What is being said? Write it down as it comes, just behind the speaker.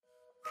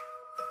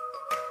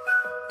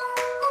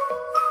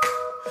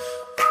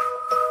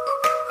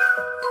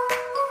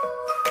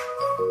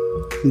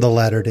The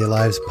Latter-day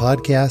Lives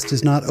podcast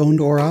is not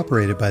owned or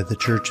operated by The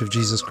Church of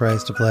Jesus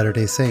Christ of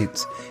Latter-day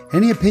Saints.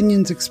 Any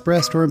opinions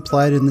expressed or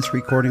implied in this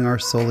recording are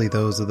solely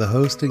those of the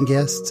host and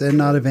guests and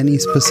not of any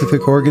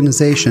specific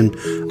organization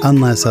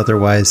unless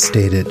otherwise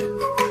stated.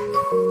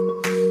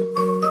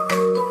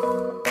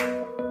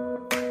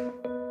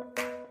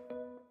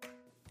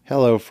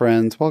 Hello,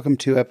 friends. Welcome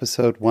to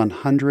episode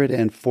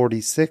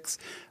 146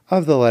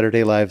 of the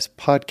Latter-day Lives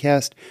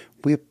podcast.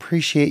 We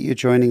appreciate you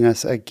joining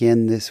us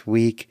again this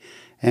week,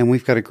 and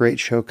we've got a great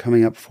show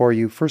coming up for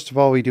you. First of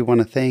all, we do want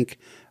to thank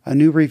a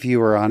new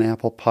reviewer on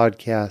Apple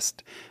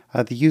Podcast.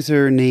 The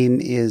username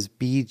is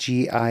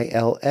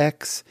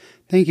BGILX.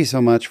 Thank you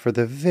so much for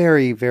the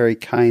very, very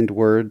kind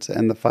words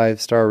and the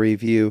 5-star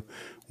review.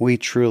 We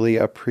truly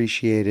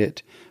appreciate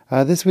it.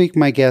 This week,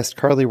 my guest,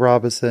 Carly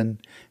Robison,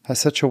 has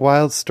such a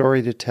wild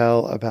story to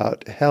tell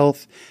about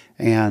health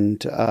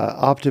and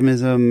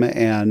optimism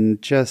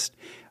and just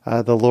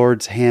the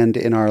Lord's hand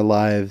in our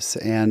lives.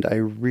 And I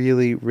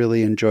really,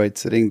 really enjoyed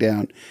sitting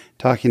down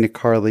talking to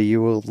Carly.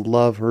 You will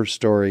love her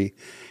story.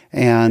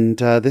 And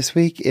this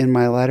week in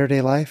my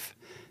Latter-day Life,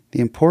 the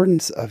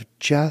importance of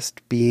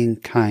just being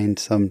kind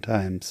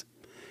sometimes.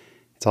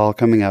 It's all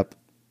coming up.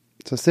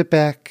 So sit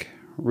back,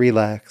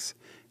 relax,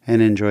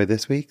 and enjoy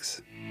this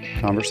week's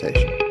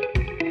conversation.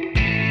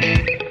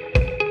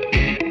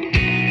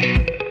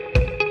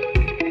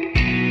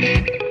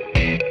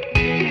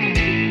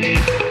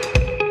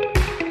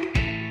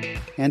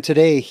 And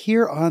today,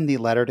 here on the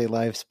Latter-day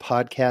Lives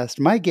podcast,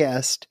 my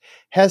guest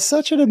has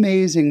such an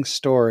amazing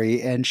story,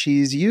 and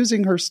she's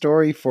using her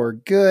story for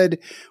good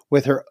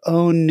with her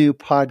own new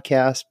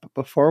podcast. But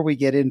before we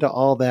get into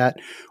all that,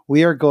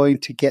 we are going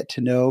to get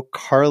to know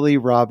Carly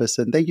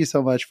Robison. Thank you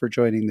so much for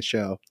joining the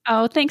show.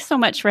 Oh, thanks so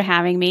much for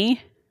having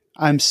me.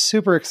 I'm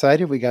super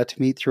excited. We got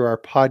to meet through our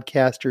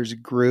podcasters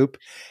group.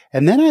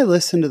 And then I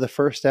listened to the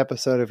first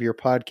episode of your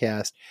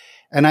podcast,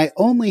 and I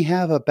only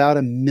have about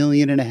 1.5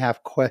 million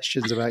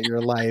questions about your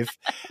life.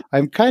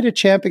 I'm kind of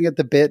champing at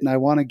the bit, and I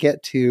want to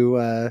get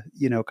to,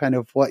 kind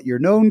of what you're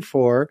known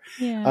for.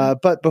 Yeah.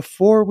 But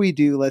before we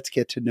do, let's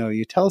get to know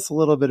you. Tell us a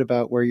little bit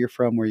about where you're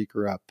from, where you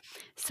grew up.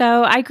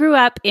 So I grew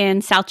up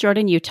in South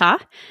Jordan, Utah.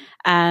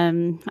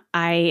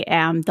 I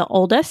am the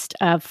oldest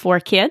of 4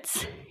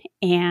 kids,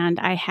 and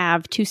I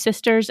have 2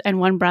 sisters and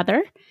 1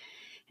 brother.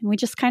 And we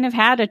just kind of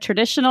had a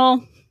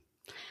traditional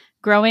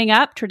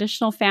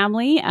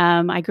family.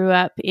 I grew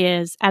up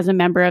as a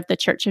member of the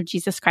Church of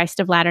Jesus Christ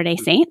of Latter-day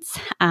Saints.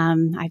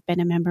 I've been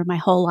a member my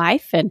whole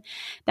life, and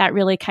that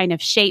really kind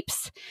of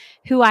shapes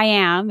who I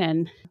am.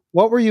 And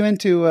what were you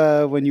into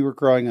when you were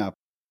growing up?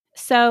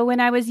 So when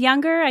I was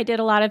younger, I did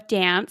a lot of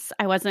dance.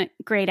 I wasn't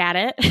great at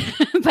it,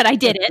 but I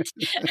did it.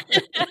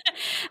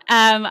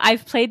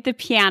 I've played the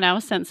piano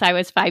since I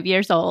was 5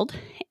 years old.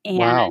 And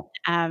wow.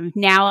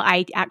 Now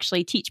I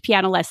actually teach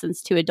piano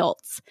lessons to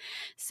adults.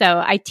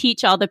 So I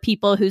teach all the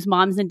people whose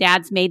moms and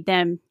dads made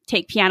them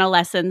take piano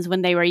lessons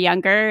when they were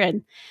younger,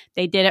 and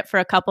they did it for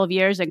a couple of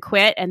years and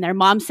quit, and their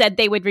mom said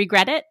they would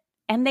regret it,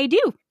 and they do.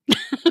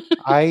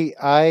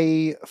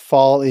 I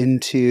fall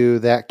into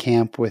that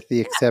camp with the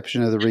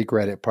exception of the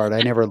regret it part.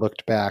 I never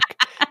looked back.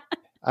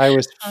 I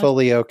was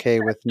fully okay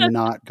with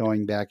not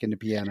going back into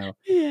piano.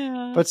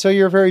 Yeah. But so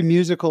you're a very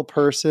musical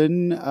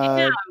person.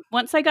 Yeah.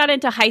 Once I got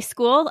into high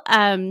school,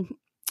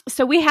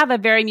 so we have a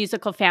very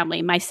musical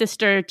family. My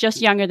sister,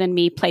 just younger than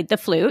me, played the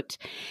flute.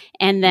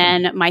 And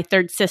then my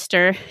third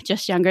sister,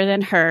 just younger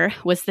than her,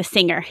 was the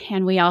singer.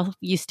 And we all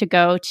used to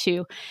go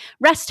to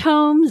rest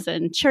homes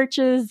and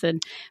churches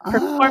and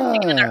perform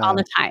together all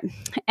the time.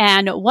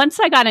 And once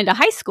I got into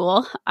high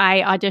school,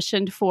 I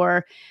auditioned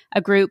for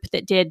a group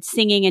that did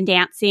singing and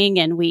dancing.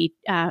 And we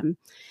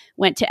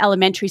went to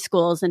elementary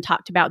schools and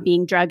talked about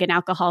being drug and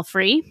alcohol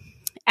free.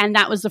 And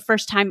that was the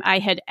first time I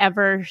had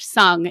ever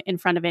sung in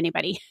front of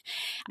anybody.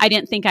 I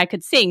didn't think I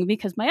could sing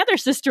because my other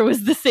sister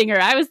was the singer.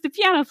 I was the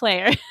piano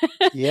player.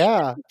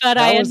 Yeah. But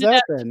I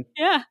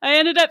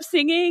ended up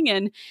singing,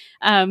 and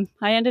I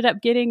ended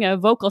up getting a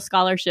vocal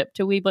scholarship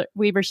to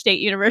Weber State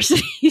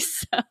University.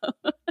 So.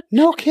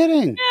 No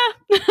kidding.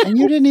 Yeah. And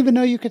you didn't even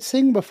know you could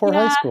sing before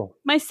high school.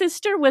 My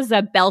sister was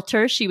a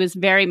belter. She was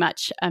very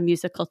much a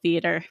musical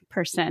theater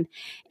person.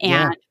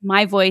 And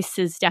my voice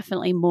is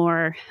definitely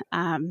more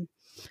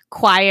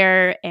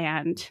choir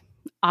and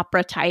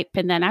opera type.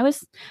 And then I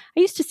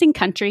used to sing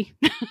country.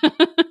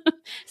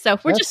 So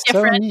we're just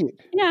different. So neat.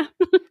 Yeah.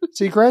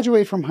 So you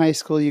graduate from high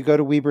school, you go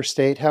to Weber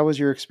State. How was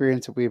your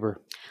experience at Weber?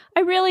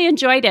 I really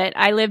enjoyed it.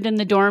 I lived in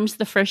the dorms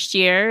the first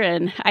year,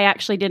 and I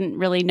actually didn't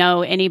really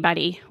know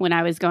anybody when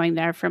I was going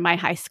there for my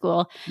high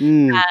school.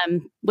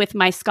 With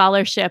my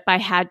scholarship,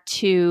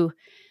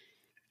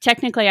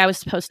 technically I was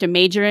supposed to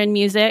major in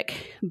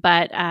music,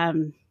 but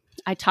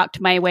I talked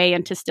my way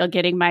into still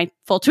getting my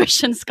full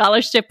tuition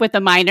scholarship with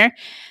a minor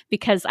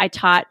because I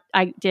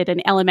did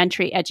an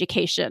elementary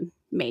education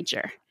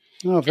major.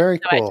 Oh, very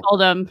cool. I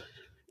told them,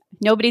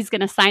 nobody's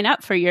going to sign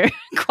up for your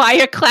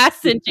choir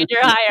class in junior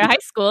high or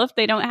high school if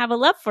they don't have a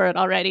love for it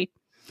already.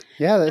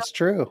 Yeah, that's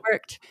true. It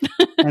worked.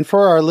 And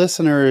for our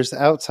listeners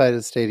outside of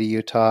the state of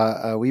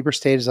Utah, Weber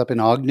State is up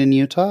in Ogden,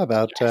 Utah,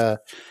 about Yes.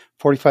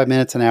 45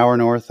 minutes, an hour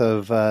north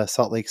of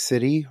Salt Lake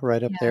City,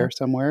 right up Yeah. there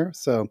somewhere.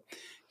 So,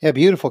 yeah,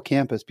 beautiful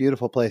campus,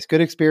 beautiful place.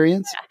 Good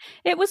experience?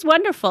 It was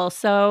wonderful.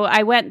 So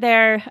I went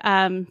there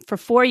for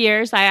 4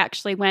 years. I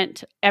actually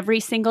went every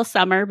single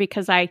summer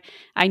because I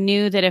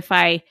knew that if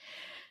I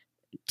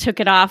took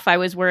it off, I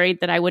was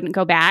worried that I wouldn't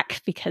go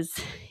back because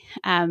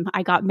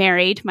I got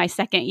married my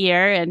second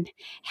year and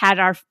had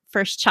our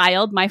first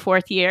child my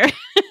fourth year.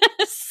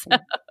 So,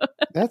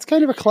 That's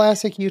kind of a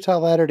classic Utah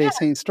Latter-day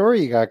Saint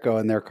story you got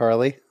going there,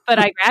 Carly. but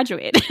I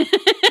graduated.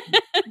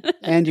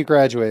 And you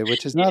graduated,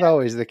 which is not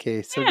always the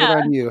case. So good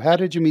on you. How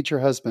did you meet your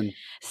husband?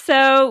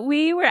 So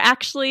we were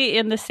actually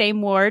in the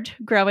same ward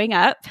growing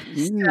up.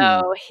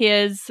 So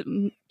his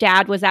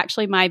dad was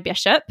actually my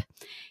bishop,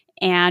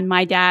 and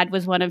my dad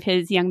was one of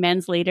his young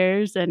men's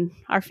leaders, and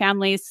our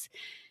families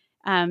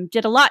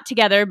did a lot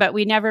together, but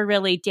we never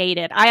really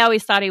dated. I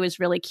always thought he was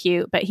really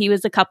cute, but he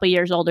was a couple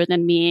years older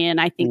than me, and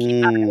I think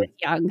he thought I was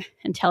young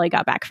until he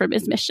got back from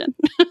his mission.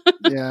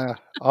 Yeah,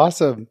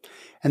 awesome.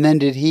 And then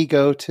did he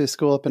go to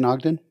school up in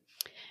Ogden?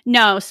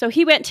 No, so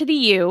he went to the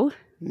U.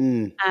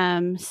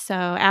 Mm. So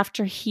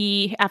after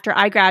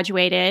I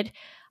graduated,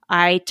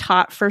 I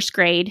taught first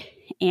grade,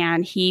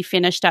 and he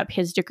finished up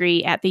his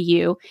degree at the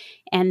U.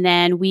 And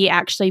then we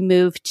actually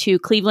moved to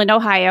Cleveland,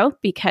 Ohio,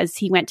 because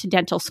he went to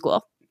dental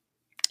school.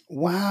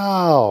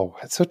 Wow.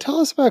 So tell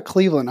us about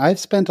Cleveland. I've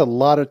spent a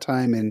lot of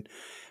time in,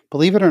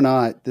 believe it or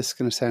not, this is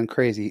going to sound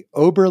crazy,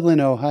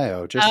 Oberlin,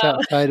 Ohio, just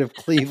outside of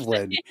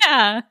Cleveland.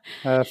 Yeah.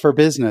 For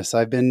business.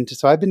 I've been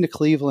to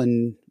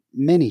Cleveland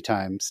many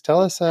times.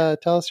 Tell us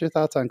your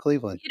thoughts on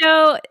Cleveland. You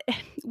know,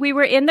 we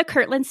were in the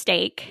Kirtland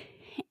Steak,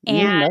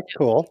 and that's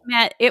cool.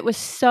 It was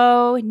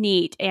so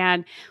neat,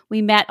 and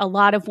we met a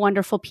lot of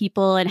wonderful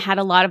people and had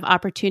a lot of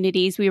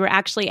opportunities. We were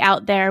actually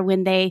out there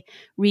when they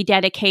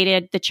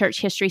rededicated the church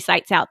history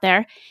sites out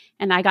there,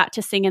 and I got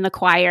to sing in the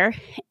choir,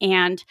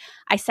 and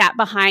I sat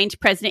behind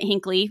President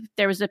Hinckley.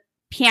 There was a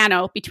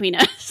piano between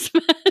us.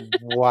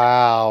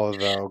 Wow,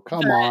 though.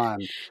 Come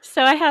on.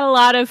 So I had a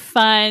lot of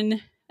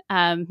fun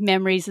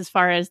memories as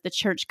far as the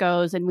church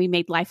goes, and we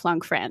made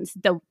lifelong friends.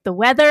 The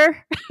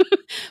weather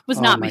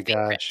was not my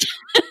favorite.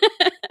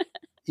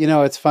 You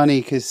know, it's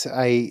funny because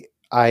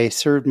I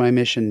served my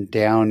mission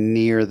down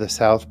near the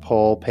South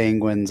Pole,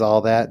 penguins,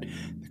 all that.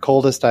 The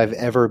coldest I've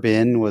ever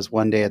been was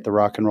one day at the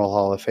Rock and Roll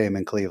Hall of Fame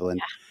in Cleveland.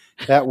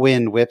 Yeah. That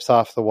wind whips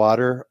off the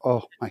water.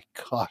 Oh my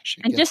gosh.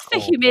 And just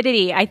cold. The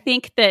humidity. I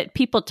think that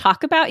people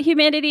talk about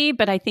humidity,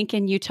 but I think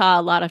in Utah,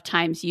 a lot of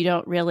times you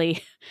don't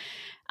really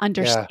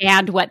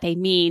understand what they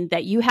mean,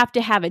 that you have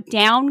to have a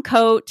down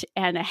coat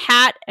and a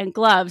hat and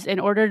gloves in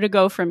order to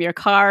go from your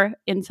car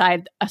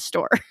inside a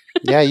store.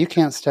 Yeah, you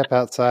can't step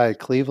outside.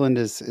 Cleveland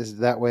is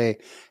that way.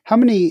 How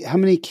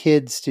many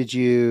kids did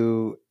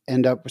you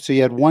end up? So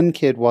you had one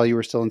kid while you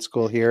were still in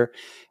school here,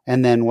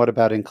 and then what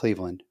about in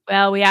Cleveland?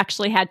 Well, we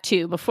actually had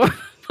two before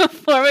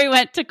we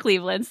went to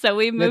Cleveland. So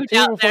we moved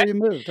out before there. You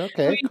moved.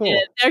 Okay, cool.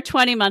 Did. They're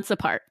 20 months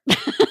apart.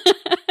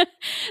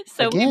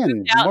 So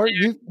again,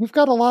 you've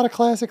got a lot of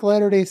classic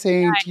Latter-day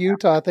Saint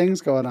Utah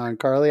things going on,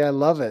 Carly. I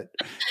love it.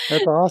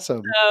 That's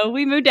awesome. So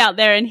we moved out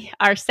there, and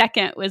our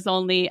second was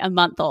only a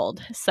month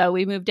old. So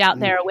we moved out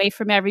there away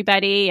from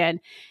everybody, and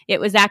it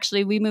was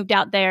actually, we moved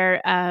out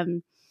there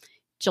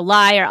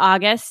July or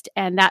August,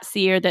 and that's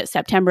the year that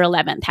September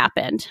 11th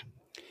happened.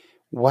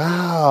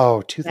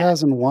 Wow,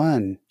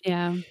 2001.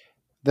 Yeah.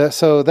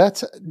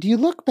 Do you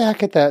look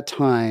back at that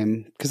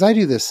time? Because I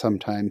do this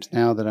sometimes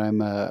now that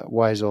I'm a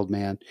wise old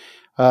man.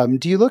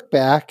 Do you look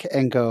back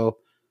and go,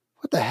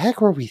 what the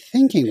heck were we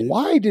thinking?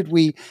 How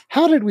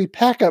did we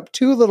pack up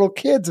two little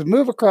kids and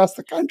move across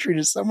the country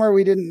to somewhere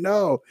we didn't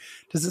know?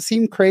 Does it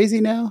seem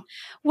crazy now?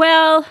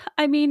 Well,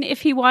 I mean,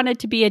 if he wanted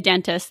to be a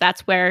dentist,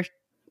 that's where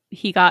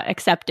he got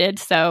accepted.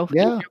 So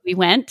either we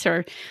went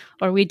or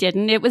we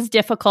didn't. It was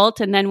difficult.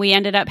 And then we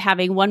ended up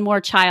having one more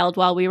child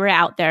while we were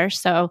out there.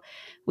 So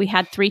we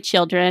had 3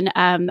 children.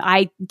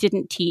 I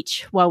didn't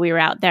teach while we were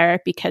out there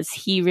because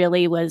he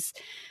really was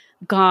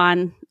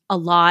gone a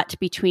lot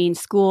between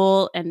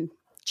school and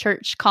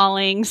church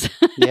callings.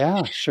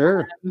 Yeah,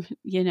 sure.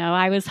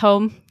 I was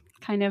home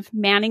kind of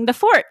manning the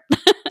fort.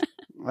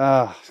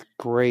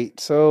 Great.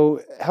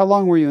 So how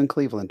long were you in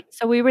Cleveland?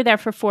 So we were there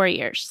for 4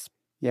 years.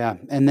 Yeah.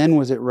 And then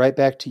was it right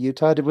back to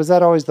Utah? Was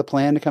that always the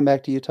plan to come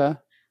back to Utah?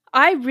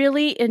 I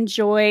really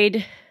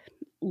enjoyed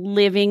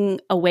living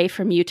away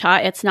from Utah.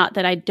 It's not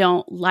that I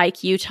don't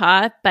like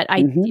Utah, but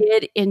I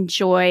did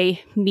enjoy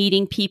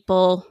meeting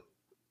people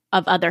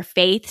of other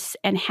faiths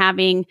and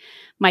having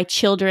my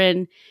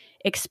children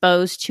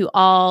exposed to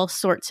all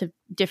sorts of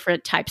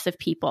different types of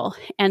people.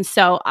 And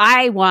so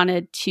I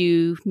wanted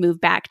to move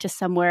back to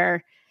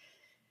somewhere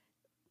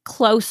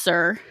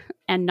closer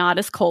and not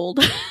as cold.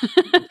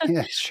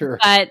 Yeah, sure.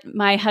 But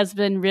my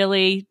husband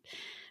really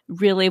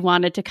really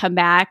wanted to come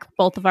back.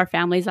 Both of our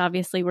families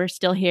obviously were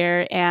still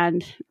here.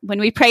 And when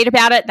we prayed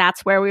about it,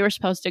 that's where we were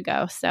supposed to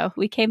go. So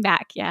we came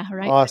back. Yeah,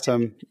 right.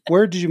 Awesome.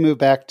 Where did you move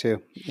back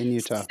to in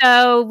Utah?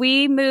 So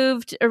we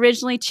moved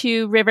originally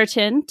to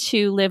Riverton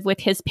to live with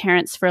his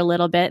parents for a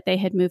little bit. They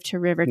had moved to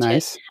Riverton.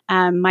 Nice.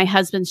 My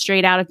husband,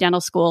 straight out of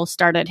dental school,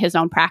 started his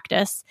own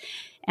practice.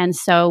 And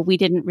so we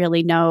didn't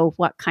really know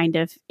what kind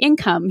of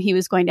income he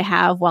was going to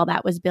have while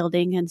that was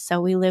building. And so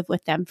we lived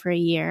with them for a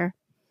year.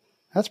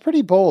 That's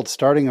pretty bold,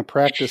 starting a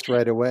practice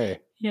right away.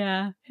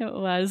 Yeah, it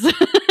was.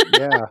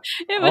 Yeah.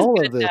 It was all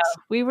good, of this.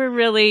 though. We were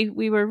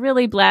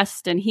really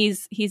blessed, and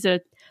he's a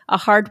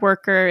hard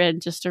worker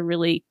and just a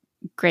really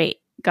great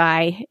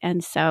guy.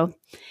 And so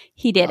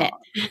he did it.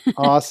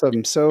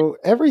 Awesome. So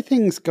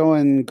everything's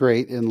going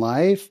great in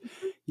life.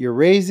 You're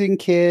raising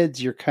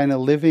kids. You're kind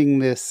of living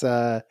this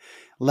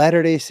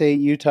Latter-day Saint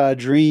Utah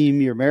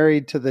dream. You're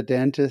married to the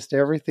dentist.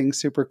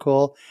 Everything's super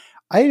cool.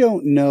 I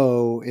don't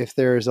know if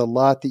there's a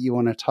lot that you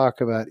want to talk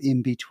about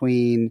in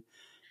between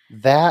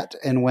that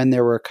and when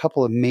there were a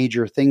couple of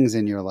major things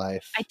in your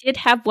life. I did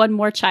have one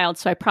more child,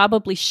 so I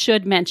probably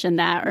should mention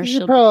that. Or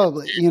you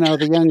probably,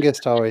 the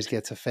youngest always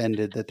gets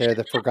offended that they're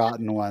the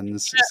forgotten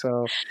ones.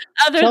 So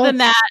other than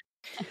that.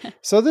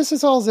 So this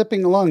is all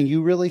zipping along.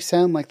 You really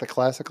sound like the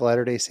classic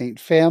Latter-day Saint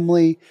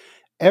family.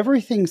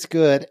 Everything's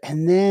good.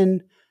 And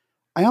then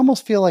I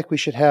almost feel like we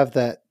should have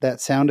that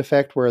sound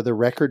effect where the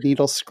record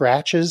needle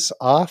scratches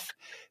off,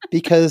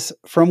 because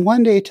from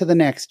one day to the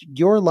next,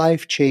 your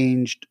life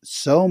changed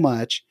so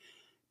much.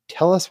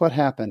 Tell us what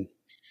happened.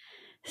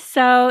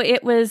 So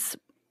it was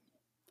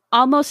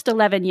almost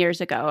 11 years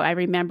ago. I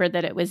remember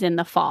that it was in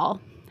the fall.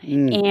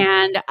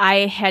 And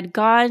I had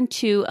gone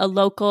to a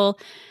local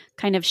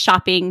kind of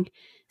shopping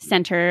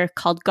center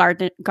called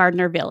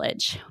Gardner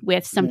Village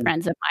with some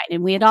friends of mine,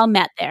 and we had all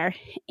met there,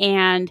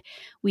 and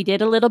we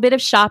did a little bit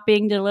of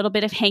shopping, did a little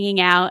bit of hanging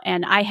out,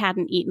 and I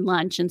hadn't eaten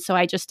lunch, and so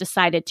I just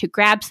decided to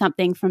grab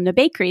something from the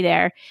bakery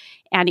there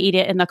and eat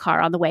it in the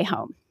car on the way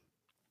home.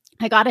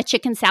 I got a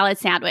chicken salad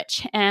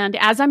sandwich, and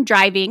as I'm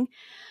driving,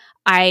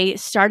 I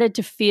started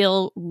to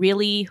feel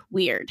really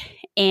weird,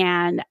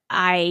 and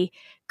I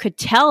could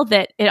tell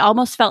that it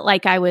almost felt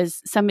like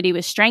somebody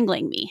was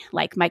strangling me,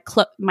 like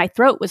my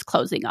throat was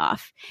closing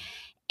off.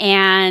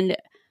 And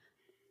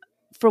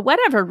for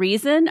whatever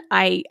reason,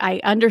 I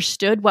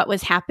understood what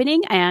was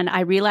happening, and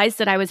I realized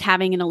that I was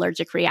having an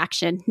allergic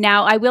reaction.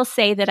 Now, I will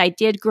say that I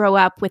did grow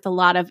up with a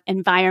lot of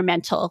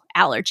environmental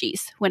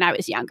allergies when I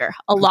was younger,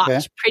 lot,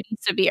 pretty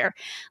severe.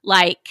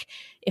 Like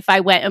if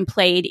I went and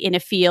played in a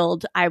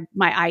field,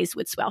 my eyes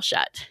would swell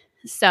shut.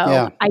 So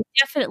I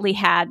definitely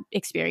had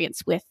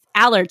experience with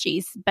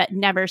allergies, but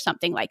never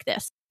something like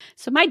this.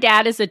 So my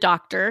dad is a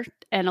doctor,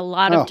 and a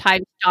lot of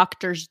times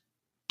doctors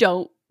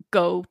don't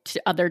go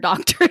to other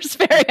doctors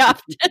very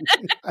often.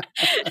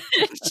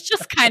 It's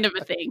just kind of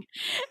a thing.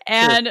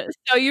 And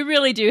so you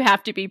really do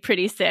have to be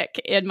pretty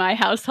sick in my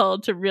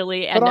household to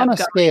really end up going. But on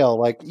a scale,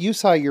 like you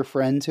saw your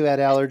friends who had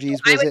allergies,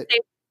 I would say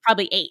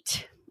probably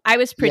 8. I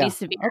was pretty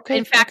severe. Okay.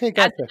 In fact, as an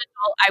adult,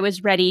 I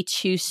was ready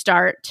to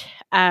start.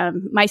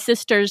 My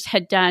sisters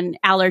had done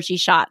allergy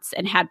shots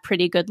and had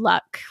pretty good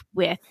luck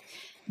with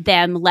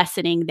them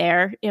lessening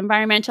their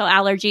environmental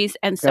allergies.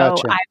 And so I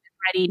was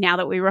ready, now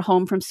that we were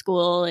home from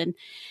school and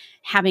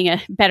having a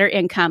better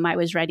income, I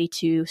was ready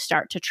to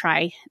start to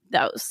try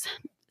those.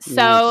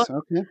 So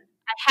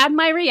I had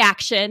my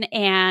reaction,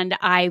 and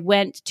I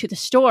went to the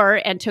store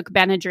and took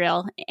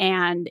Benadryl,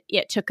 and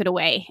it took it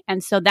away.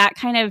 And so that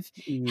kind of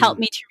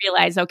helped me to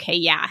realize, okay,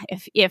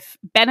 if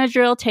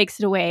Benadryl takes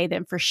it away,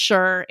 then for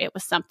sure it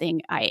was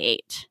something I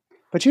ate.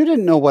 But you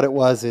didn't know what it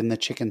was in the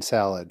chicken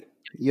salad.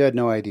 You had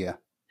no idea.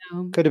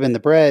 No. Could have been the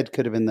bread,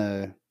 could have been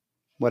the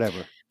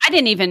whatever. I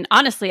didn't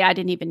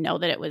even know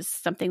that it was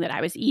something that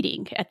I was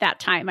eating at that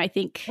time. I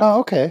think.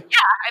 Oh, okay. Yeah.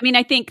 I mean,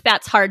 I think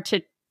that's hard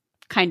to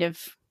kind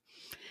of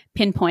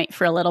pinpoint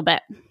for a little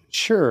bit.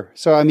 Sure.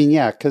 So, I mean,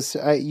 because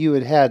you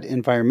had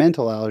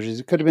environmental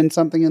allergies. It could have been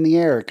something in the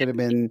air. It could have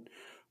been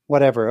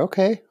whatever.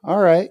 Okay. All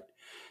right.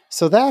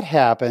 So that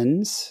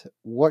happens.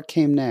 What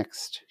came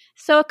next?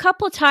 So a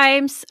couple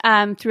times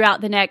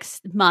throughout the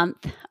next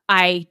month,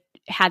 I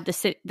had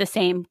the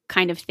same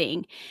kind of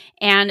thing.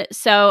 And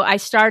so I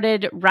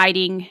started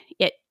writing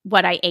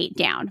what I ate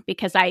down,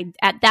 because I,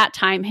 at that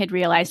time, had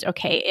realized,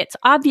 okay, it's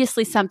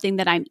obviously something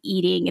that I'm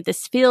eating.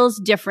 This feels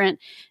different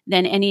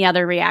than any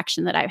other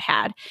reaction that I've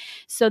had.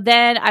 So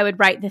then I would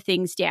write the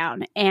things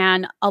down,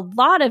 and a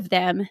lot of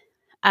them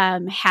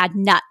had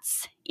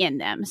nuts in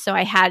them. So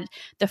I had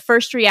the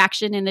first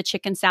reaction in the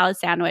chicken salad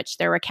sandwich,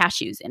 there were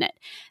cashews in it.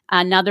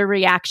 Another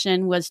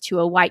reaction was to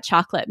a white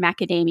chocolate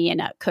macadamia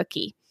nut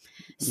cookie.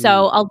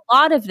 So a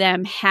lot of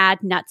them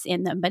had nuts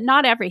in them, but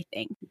not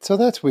everything. So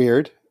that's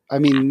weird. I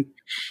mean,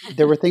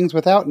 there were things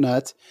without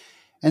nuts.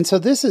 And so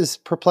this is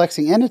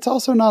perplexing. And it's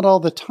also not all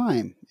the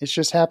time. It's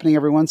just happening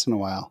every once in a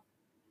while.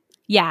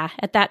 Yeah.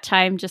 At that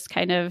time, just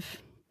kind of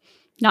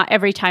not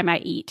every time I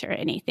eat or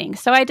anything.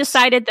 So I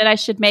decided that I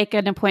should make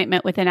an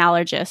appointment with an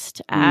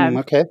allergist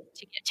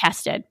to get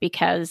tested,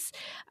 because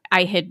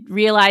I had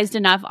realized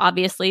enough.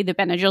 Obviously, the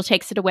Benadryl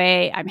takes it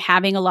away. I'm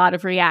having a lot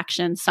of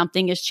reactions.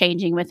 Something is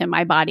changing within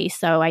my body,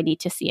 so I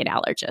need to see an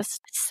allergist.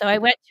 So I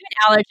went to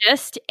an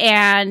allergist,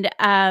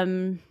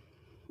 and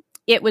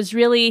it was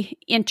really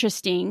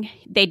interesting.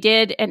 They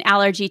did an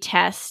allergy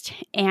test,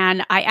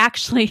 and I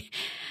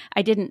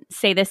didn't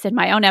say this in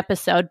my own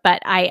episode,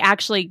 but I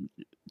actually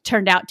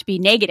turned out to be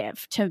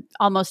negative to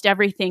almost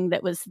everything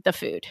that was the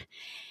food.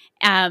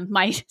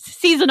 My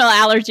seasonal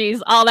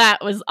allergies, all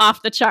that was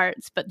off the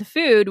charts, but the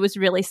food was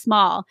really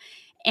small.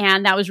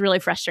 And that was really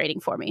frustrating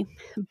for me.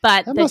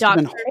 But That the must have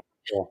been doctor,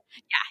 horrible.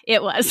 yeah,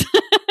 it was.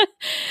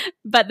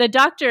 But the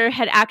doctor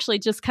had actually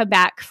just come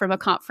back from a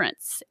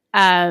conference,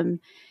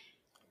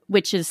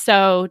 which is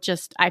so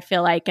just, I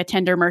feel like a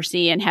tender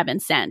mercy and heaven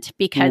sent,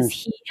 because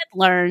he had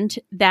learned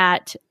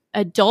that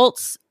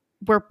adults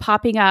were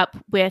popping up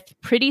with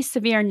pretty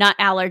severe nut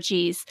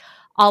allergies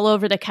all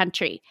over the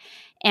country.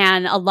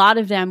 And a lot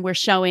of them were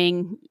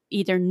showing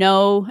either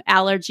no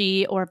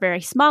allergy or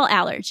very small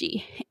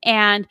allergy.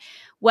 And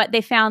what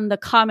they found the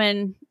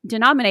common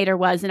denominator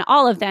was in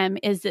all of them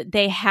is that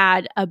they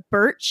had a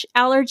birch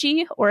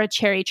allergy or a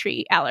cherry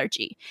tree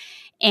allergy.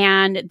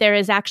 And there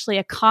is actually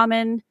a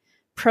common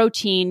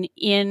protein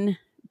in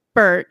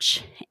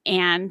birch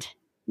and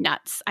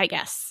nuts, I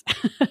guess.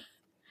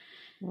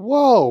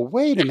 Whoa,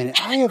 wait a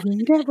minute. I have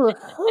never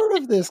heard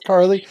of this,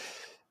 Carly.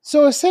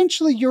 So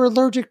essentially, you're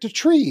allergic to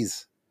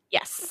trees.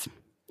 Yes.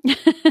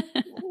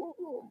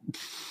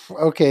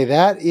 Okay,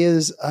 that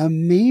is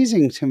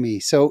amazing to me.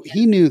 So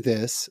he knew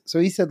this. So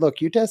he said,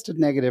 look, you tested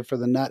negative for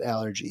the nut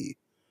allergy.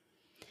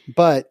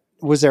 But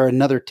was there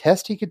another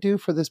test he could do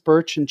for this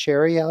birch and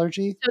cherry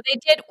allergy? So they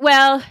did.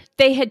 Well,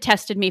 they had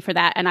tested me for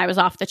that, and I was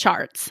off the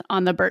charts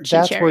on the birch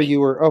and cherry. That's where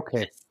you were.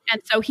 Okay.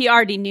 And so he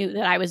already knew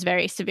that I was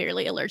very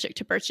severely allergic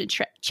to birch and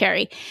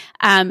cherry.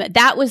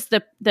 That was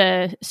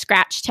the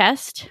scratch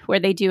test where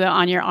they do it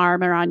on your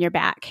arm or on your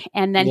back.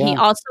 And then he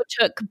also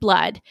took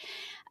blood.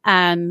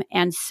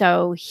 And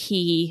so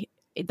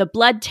the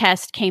blood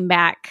test came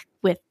back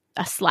with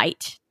a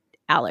slight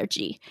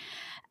allergy.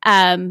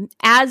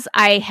 As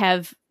I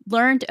have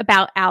learned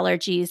about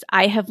allergies,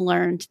 I have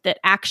learned that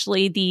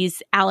actually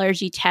these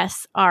allergy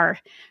tests are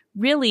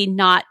really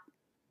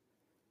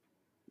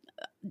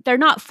they're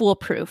not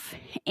foolproof.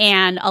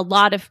 And a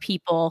lot of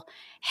people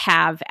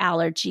have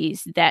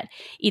allergies that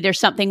either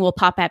something will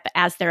pop up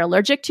as they're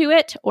allergic to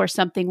it, or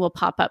something will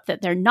pop up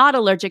that they're not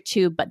allergic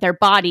to, but their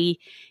body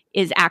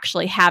is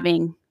actually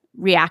having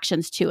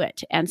reactions to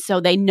it. And so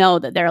they know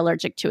that they're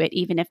allergic to it,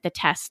 even if the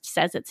test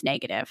says it's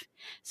negative.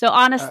 So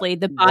honestly,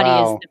 the body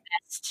is the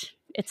best.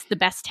 It's the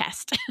best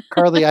test.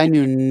 Carly, I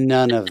knew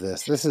none of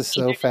this. This is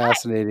so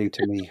fascinating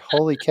to me.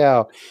 Holy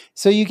cow.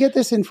 So you get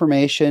this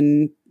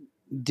information.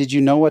 Did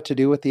you know what to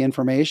do with the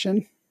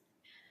information?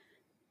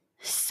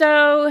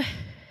 So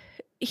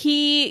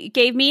he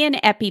gave me an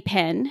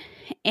EpiPen,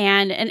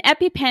 and an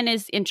EpiPen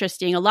is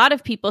interesting. A lot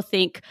of people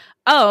think,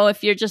 oh,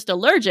 if you're just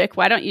allergic,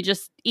 why don't you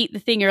just eat the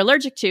thing you're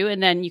allergic to,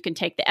 and then you can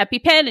take the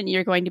EpiPen and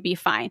you're going to be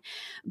fine.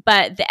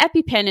 But the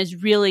EpiPen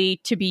is really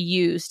to be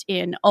used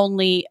in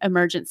only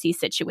emergency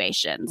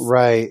situations.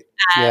 Right.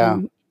 Yeah.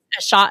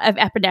 A shot of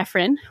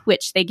epinephrine,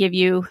 which they give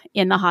you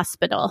in the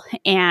hospital,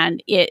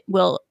 and it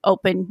will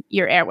open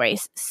your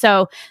airways.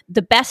 So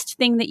the best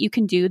thing that you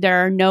can do,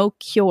 there are no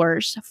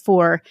cures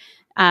for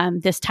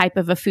this type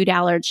of a food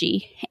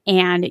allergy.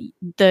 And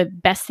the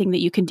best thing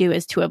that you can do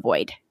is to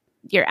avoid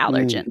your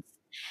allergens.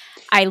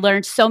 I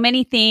learned so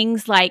many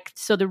things,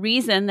 so the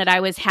reason that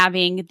I was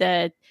having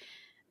the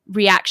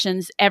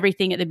reactions,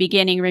 everything at the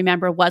beginning,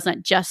 remember,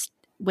 wasn't just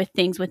with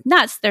things with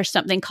nuts. There's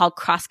something called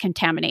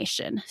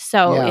cross-contamination.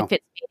 So if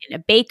it's made in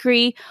a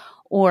bakery,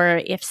 or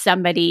if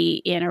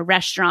somebody in a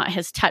restaurant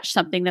has touched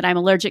something that I'm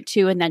allergic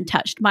to and then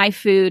touched my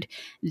food,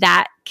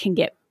 that can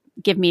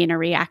give me a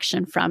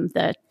reaction from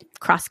the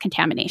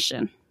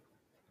cross-contamination.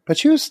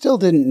 But you still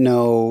didn't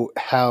know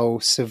how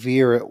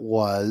severe it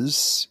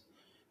was.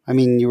 I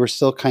mean, you were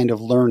still kind of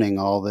learning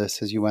all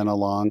this as you went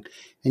along.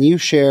 And you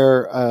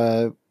share,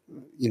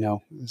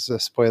 this is a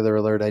spoiler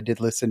alert, I did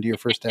listen to your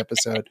first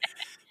episode.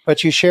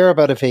 But you share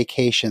about a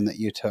vacation that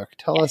you took.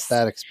 Tell us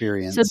that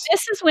experience. So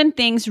this is when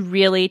things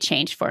really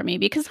changed for me,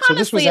 because honestly, so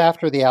this was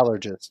after the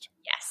allergist.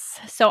 Yes.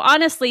 So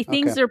honestly,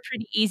 things are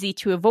pretty easy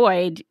to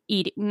avoid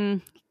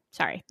eating.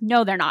 Sorry.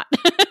 No, they're not.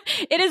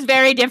 It is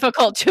very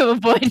difficult to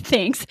avoid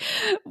things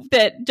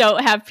that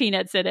don't have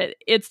peanuts in it.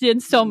 It's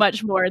in so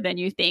much more than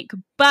you think.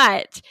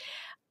 But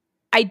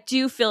I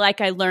do feel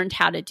like I learned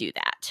how to do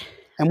that.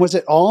 And was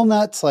it all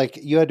nuts? Like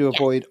you had to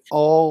avoid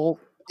all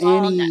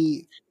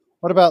nuts.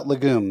 What about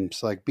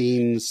legumes, like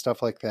beans,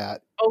 stuff like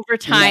that? Over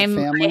time,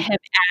 I have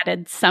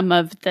added some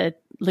of the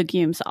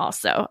legumes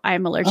also.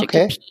 I'm allergic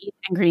to peas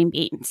and green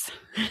beans.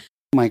 Oh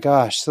my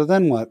gosh. So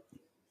then what?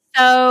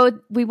 So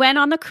we went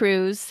on the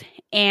cruise,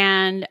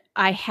 and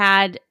I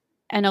had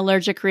an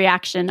allergic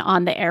reaction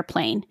on the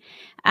airplane.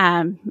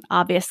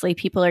 Obviously,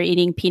 people are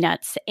eating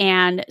peanuts.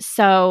 And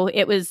so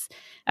it was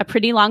a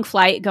pretty long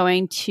flight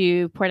going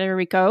to Puerto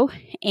Rico.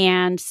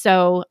 And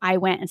so I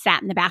went and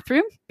sat in the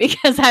bathroom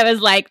because I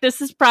was like,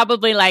 this is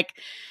probably like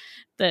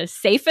the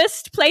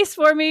safest place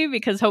for me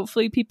because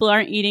hopefully people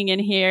aren't eating in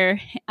here.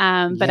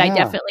 But I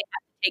definitely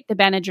had to take the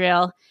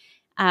Benadryl.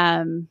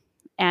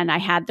 And I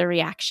had the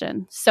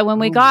reaction. So when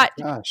we got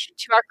to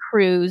our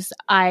cruise,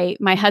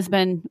 my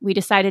husband, we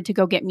decided to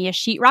go get me a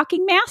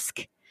sheetrocking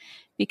mask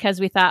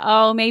because we thought,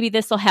 oh, maybe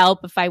this will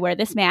help if I wear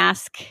this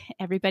mask.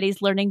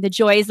 Everybody's learning the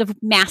joys of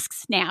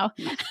masks now.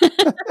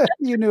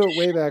 You knew it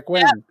way back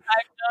when.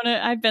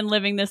 Yeah, I've been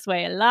living this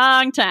way a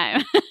long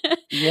time.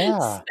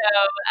 Yeah.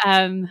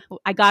 So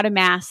I got a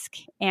mask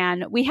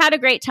and we had a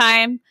great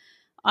time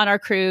on our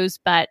cruise.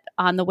 But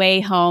on the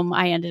way home,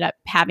 I ended up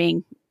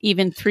having,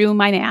 even through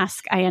my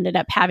mask, I ended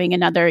up having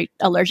another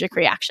allergic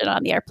reaction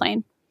on the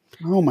airplane.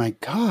 Oh my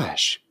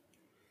gosh.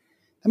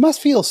 It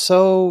must feel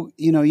so,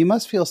 you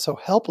must feel so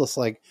helpless.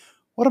 Like,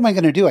 what am I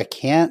going to do? I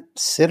can't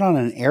sit on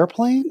an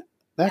airplane?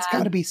 That's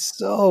got to be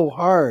so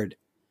hard.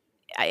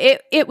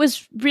 It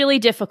was really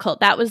difficult.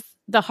 That was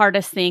the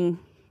hardest thing,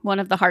 one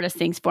of the hardest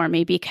things for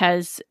me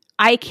because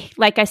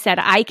like I said,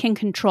 I can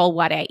control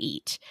what I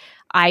eat.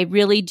 I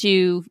really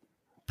do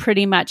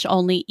pretty much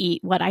only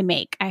eat what I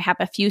make. I have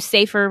a few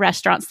safer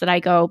restaurants that I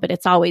go, but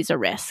it's always a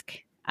risk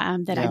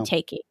that I'm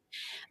taking.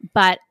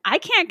 But I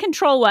can't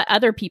control what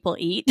other people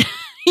eat.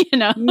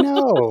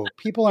 No,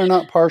 people are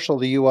not partial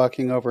to you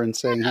walking over and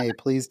saying, hey,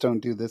 please don't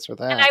do this or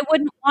that. And I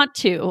wouldn't want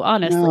to,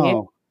 honestly.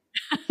 No.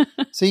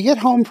 So you get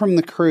home from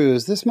the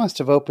cruise. This must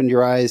have opened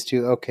your eyes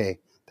to, okay,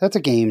 that's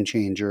a game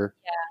changer.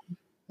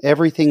 Yeah.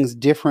 Everything's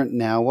different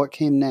now. What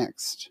came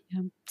next?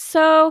 Yeah.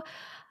 So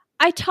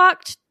I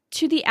talked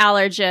to the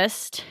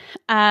allergist.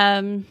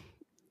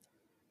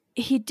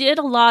 He did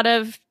a lot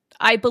of,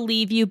 I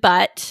believe you,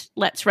 but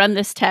let's run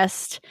this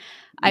test.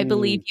 I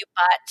believe you,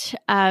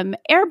 but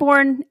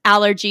airborne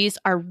allergies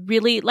are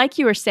really, like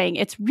you were saying,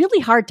 it's really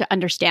hard to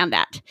understand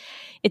that.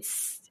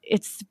 It's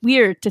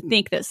weird to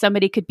think that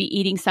somebody could be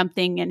eating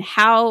something and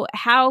how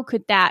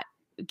could that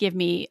give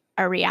me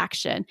a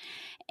reaction?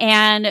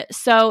 And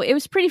so it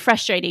was pretty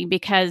frustrating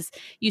because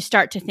you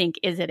start to think,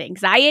 is it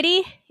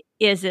anxiety?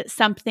 Is it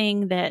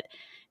something that,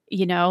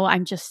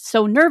 I'm just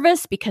so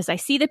nervous because I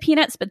see the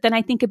peanuts, but then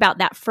I think about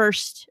that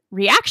first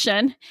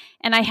reaction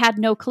and I had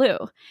no clue.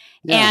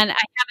 Yeah. And I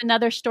have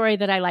another story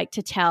that I like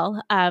to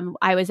tell.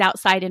 I was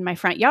outside in my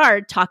front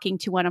yard talking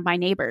to one of my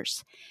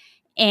neighbors.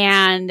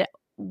 And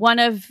when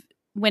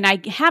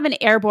I have an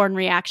airborne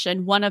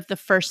reaction, one of the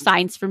first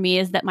signs for me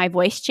is that my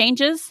voice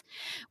changes,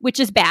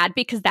 which is bad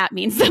because that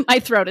means that my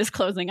throat is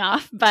closing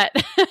off. But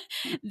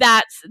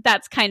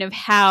that's kind of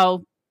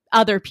how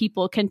other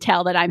people can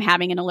tell that I'm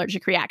having an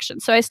allergic reaction.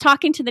 So I was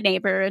talking to the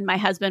neighbor and my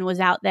husband was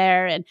out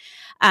there. And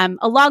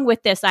along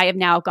with this, I have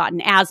now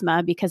gotten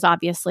asthma because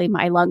obviously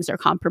my lungs are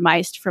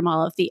compromised from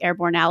all of the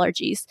airborne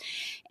allergies.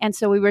 And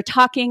so we were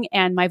talking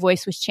and my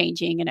voice was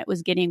changing and it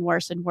was getting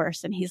worse and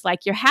worse. And he's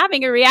like, you're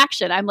having a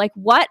reaction. I'm like,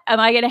 what am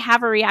I going to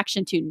have a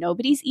reaction to?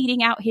 Nobody's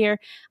eating out here.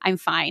 I'm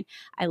fine.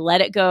 I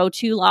let it go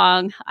too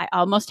long. I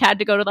almost had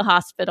to go to the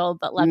hospital,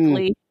 but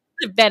luckily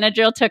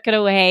Benadryl took it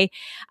away.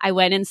 I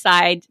went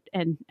inside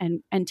and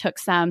took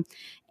some.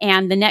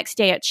 And the next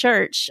day at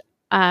church,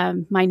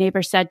 my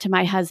neighbor said to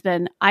my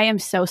husband, I am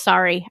so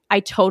sorry. I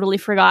totally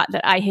forgot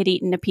that I had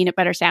eaten a peanut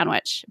butter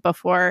sandwich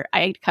before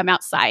I come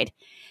outside.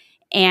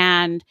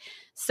 And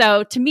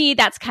so to me,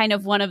 that's kind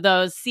of one of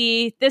those,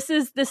 see, this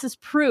is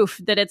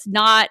proof that it's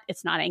not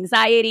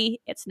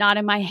anxiety. It's not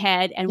in my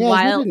head. And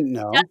while it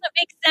doesn't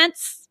make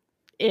sense,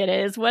 it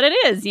is what it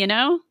is,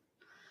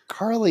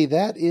 Carly,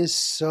 that is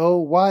so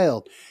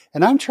wild.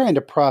 And I'm trying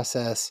to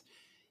process,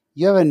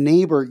 you have a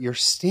neighbor, you're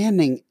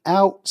standing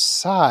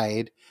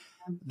outside.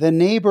 The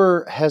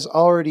neighbor has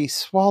already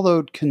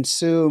swallowed,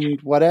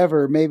 consumed,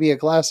 whatever, maybe a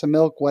glass of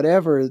milk,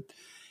 whatever,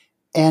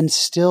 and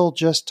still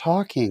just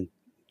talking.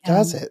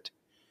 Does it?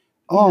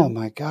 Oh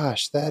my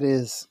gosh, that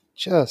is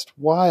just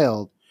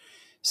wild.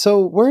 So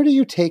where do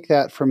you take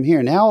that from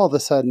here? Now all of a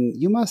sudden,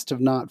 you must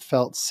have not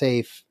felt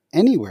safe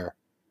anywhere.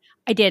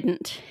 I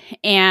didn't.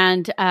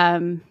 And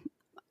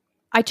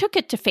I took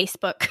it to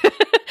Facebook.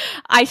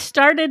 I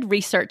started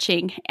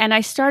researching and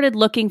I started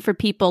looking for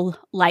people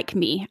like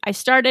me. I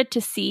started to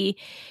see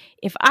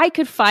if I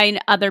could find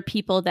other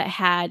people that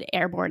had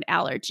airborne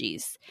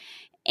allergies.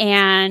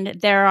 And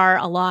there are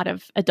a lot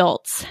of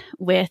adults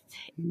with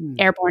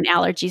airborne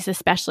allergies,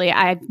 especially.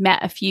 I've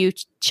met a few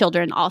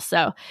children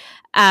also.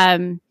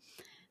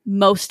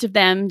 Most of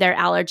them, their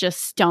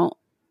allergists don't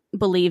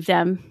believe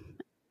them.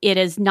 It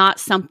is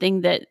not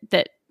something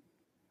that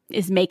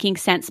is making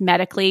sense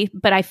medically,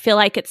 but I feel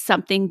like it's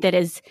something that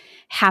is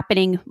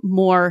happening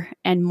more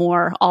and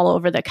more all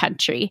over the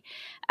country.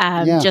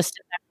 Just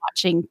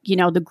watching,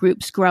 the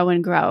groups grow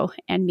and grow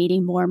and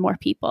meeting more and more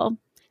people.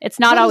 It's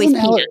not always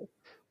peanuts.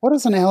 What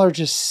does an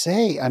allergist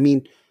say? I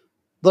mean,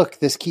 look,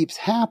 this keeps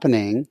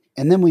happening,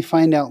 and then we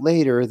find out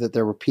later that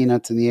there were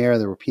peanuts in the air,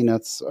 there were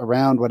peanuts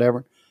around,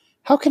 whatever.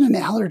 How can an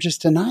allergist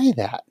deny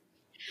that?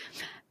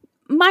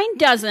 Mine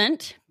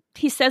doesn't.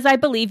 He says, I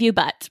believe you,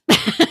 but.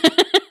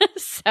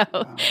 So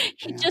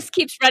he just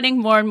keeps running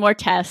more and more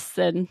tests.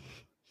 And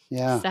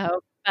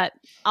but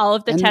all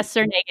of the tests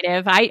are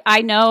negative.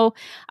 I know,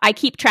 I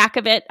keep track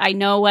of it. I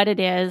know what it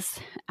is.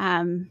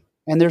 And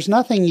there's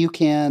nothing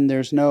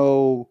there's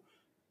no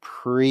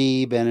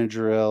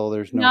pre-Benadryl,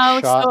 there's no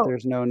shot, so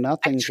there's no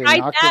nothing to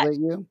inoculate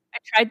you? I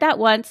tried that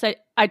once.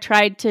 I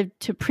tried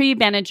to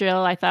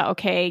pre-Benadryl. I thought,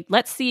 okay,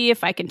 let's see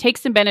if I can take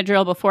some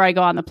Benadryl before I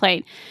go on the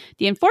plane.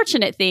 The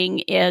unfortunate thing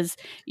is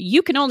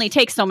you can only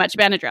take so much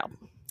Benadryl.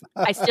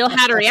 I still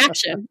had a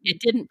reaction. It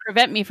didn't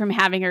prevent me from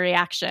having a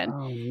reaction.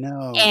 Oh,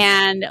 no.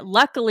 And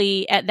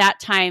luckily at that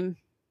time,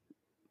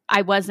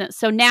 I wasn't.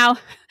 So now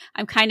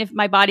I'm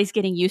my body's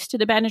getting used to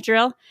the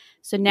Benadryl.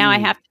 So now I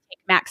have to take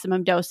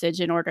maximum dosage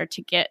in order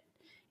to get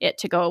it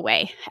to go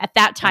away. At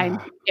that time,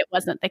 it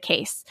wasn't the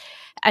case.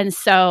 And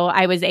so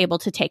I was able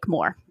to take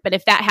more. But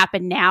if that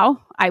happened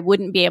now, I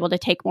wouldn't be able to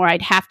take more.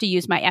 I'd have to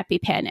use my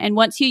EpiPen. And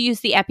once you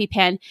use the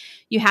EpiPen,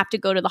 you have to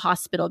go to the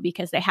hospital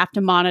because they have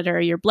to monitor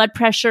your blood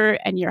pressure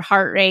and your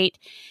heart rate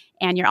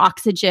and your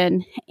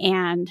oxygen.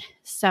 And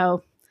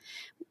so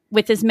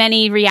with as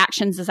many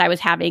reactions as I was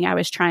having, I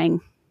was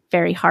trying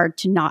very hard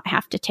to not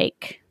have to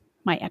take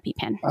my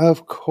EpiPen.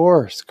 Of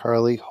course,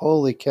 Carly.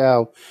 Holy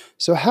cow.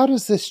 So how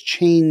does this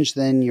change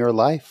then your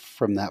life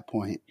from that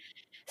point?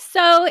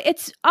 So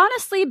it's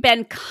honestly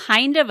been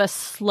kind of a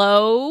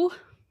slow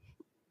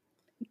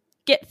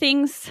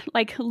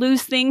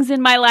lose things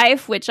in my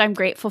life, which I'm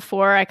grateful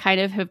for. I kind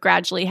of have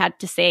gradually had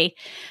to say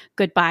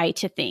goodbye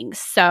to things.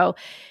 So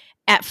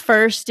at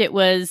first it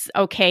was,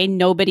 okay,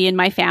 nobody in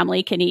my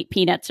family can eat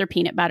peanuts or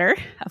peanut butter,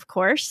 of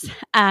course.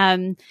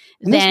 And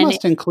this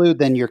must include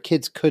then your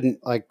kids couldn't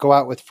go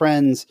out with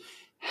friends,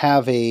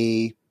 have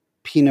a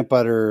peanut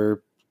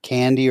butter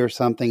candy or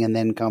something, and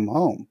then come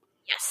home.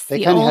 Yes.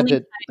 They kind of had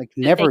to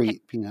never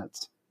eat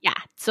peanuts. Yeah.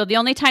 So the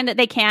only time that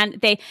they can,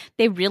 they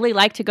really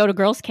like to go to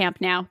girls' camp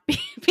now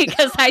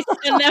because I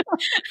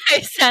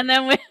send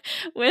them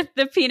with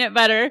the peanut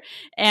butter,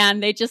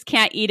 and they just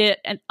can't eat it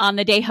on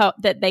the day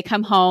that they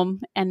come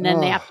home, and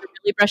then they have to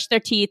really brush their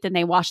teeth and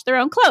they wash their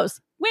own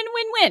clothes. Win,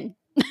 win,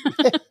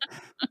 win.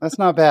 That's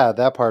not bad,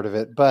 that part of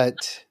it.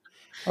 But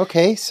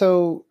okay,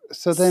 so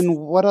then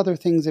what other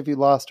things have you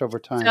lost over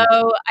time?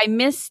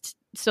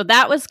 So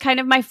that was kind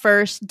of my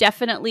first,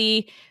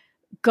 definitely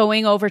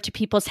going over to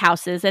people's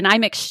houses. And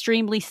I'm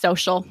extremely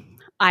social.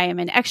 I am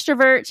an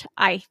extrovert.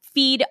 I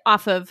feed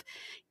off of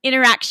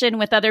interaction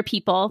with other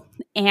people.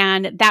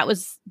 And that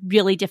was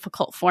really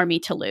difficult for me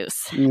to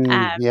lose.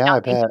 I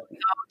bet.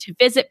 To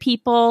visit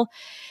people,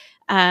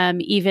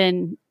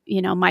 even,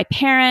 my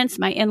parents,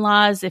 my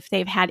in-laws, if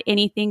they've had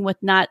anything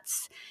with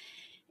nuts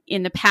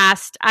in the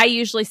past, I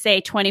usually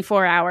say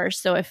 24 hours.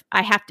 So if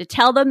I have to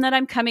tell them that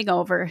I'm coming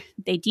over,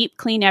 they deep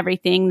clean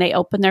everything. They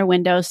open their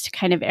windows to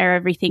kind of air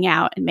everything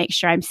out and make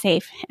sure I'm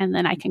safe. And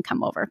then I can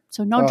come over.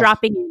 So no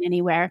dropping in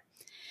anywhere.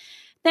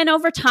 Then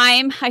over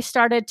time, I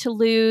started to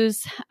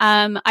lose.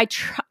 I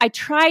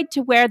tried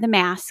to wear the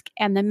mask,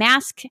 and the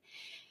mask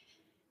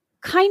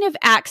kind of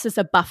acts as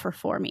a buffer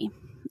for me.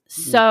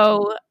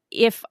 So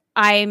if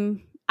I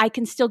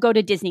can still go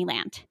to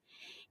Disneyland.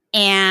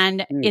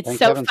 And it's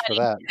so funny.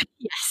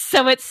 Yes.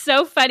 So it's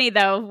so funny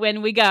though,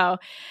 when we go,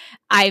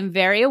 I'm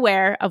very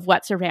aware of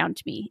what's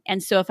around me.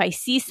 And so if I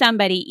see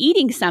somebody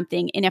eating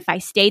something, and if I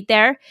stayed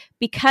there,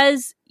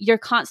 because you're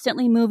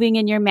constantly moving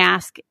in your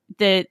mask,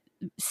 the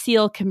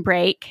seal can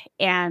break.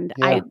 And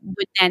I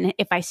would then,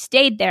 if I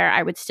stayed there,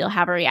 I would still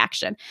have a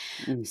reaction.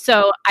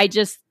 So I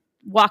just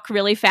walk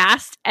really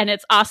fast, and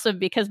it's awesome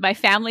because my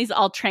family's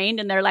all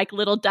trained and they're like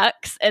little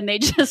ducks, and they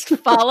just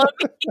follow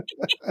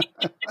me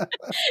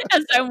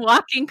as I'm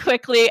walking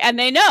quickly, and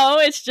they know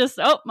it's just,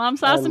 mom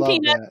saw some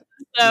peanuts.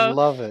 So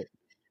love it.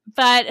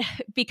 But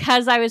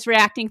because I was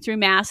reacting through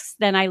masks,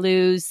 then I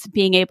lose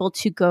being able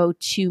to go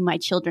to my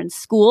children's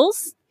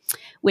schools,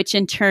 which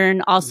in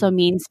turn also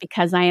means,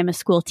 because I am a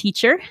school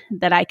teacher,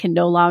 that I can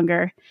no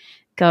longer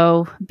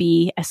go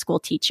be a school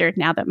teacher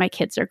now that my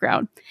kids are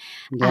grown.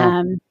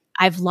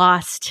 I've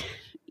lost,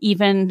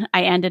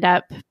 I ended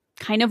up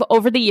kind of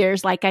over the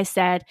years, like I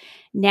said,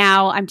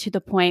 now I'm to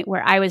the point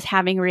where I was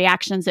having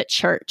reactions at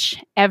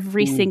church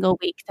every single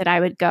week that I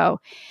would go.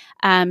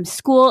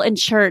 School and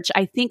church,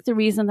 I think the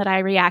reason that I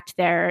react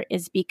there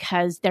is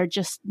because they're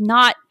just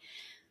not,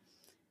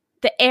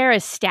 the air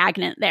is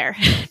stagnant there.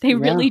 They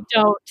really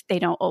they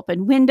don't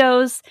open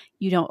windows.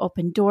 You don't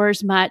open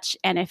doors much.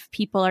 And if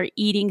people are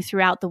eating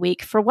throughout the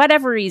week, for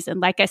whatever reason,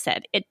 like I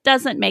said, it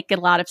doesn't make a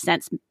lot of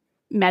sense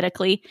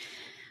medically,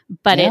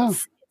 but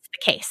it's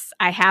the case.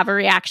 I have a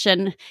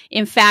reaction.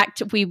 In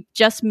fact, we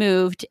just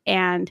moved,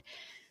 and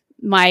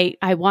I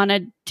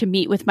wanted to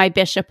meet with my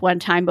bishop one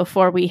time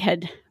before we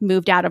had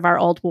moved out of our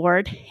old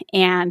ward.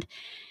 And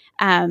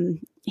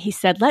he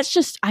said,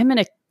 I'm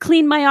going to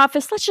clean my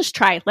office. Let's just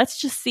try. Let's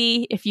just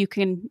see if you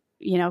can,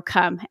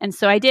 come. And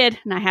so I did.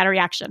 And I had a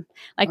reaction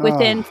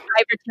within 5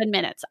 or 10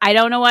 minutes. I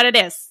don't know what it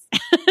is.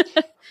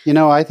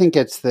 I think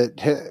it's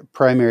that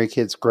primary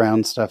kids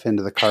ground stuff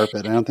into the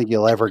carpet. I don't think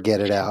you'll ever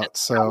get it out. That's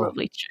So,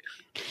 probably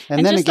true.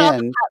 and then Just all the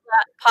again,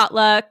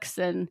 potlucks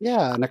and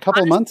yeah, and a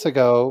couple months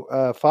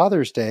ago,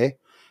 Father's Day,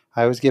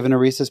 I was given a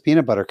Reese's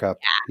peanut butter cup.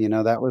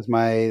 That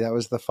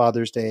was the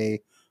Father's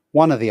Day,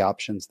 one of the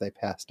options they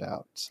passed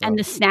out. So. And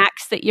the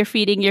snacks that you're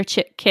feeding your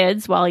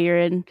kids while you're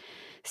in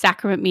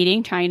sacrament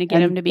meeting, trying to get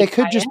them to be They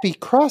could quiet. just be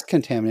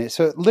cross-contaminated.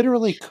 So it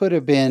literally could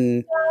have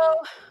been...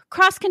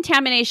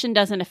 Cross-contamination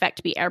doesn't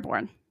affect be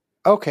airborne.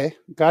 Okay,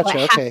 gotcha.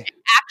 It Okay. has to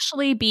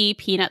actually be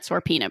peanuts or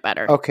peanut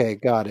butter. Okay,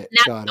 got it.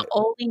 And that's the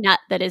only nut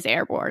that is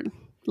airborne,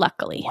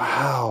 luckily.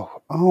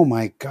 Wow. Oh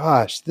my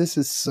gosh, this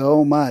is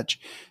so much.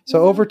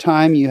 So over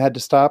time, you had to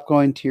stop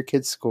going to your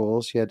kids'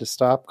 schools. You had to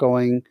stop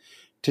going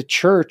to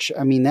church.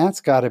 I mean,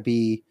 that's got to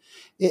be...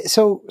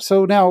 So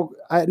now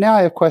I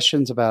have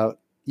questions about,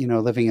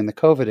 living in the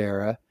COVID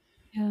era,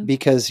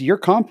 because you're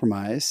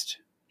compromised.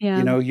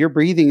 Yeah. Your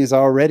breathing is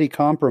already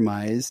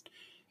compromised,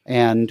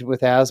 and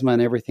with asthma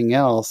and everything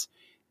else,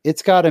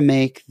 it's got to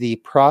make the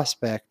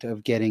prospect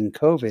of getting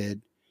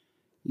COVID.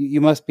 You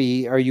must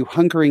be, are you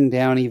hunkering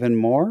down even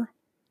more?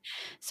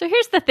 So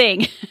here's the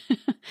thing.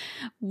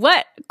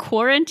 What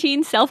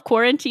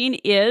self-quarantine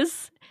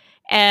is,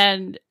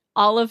 and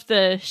all of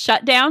the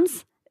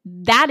shutdowns,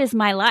 that is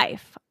my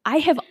life. I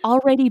have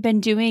already been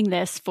doing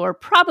this for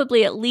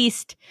probably at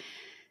least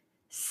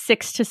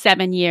 6 to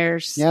 7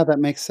 years. Yeah, that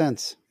makes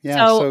sense. Yeah.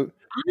 So honestly,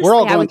 we're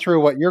all going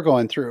through what you're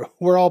going through.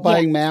 We're all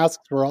buying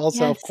masks. We're all Yes.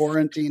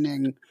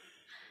 self-quarantining.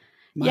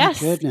 My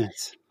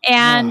goodness.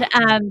 And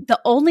the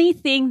only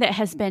thing that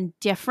has been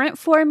different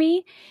for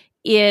me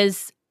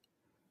is,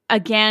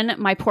 again,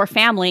 my poor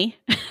family,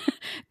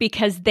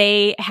 because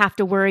they have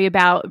to worry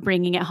about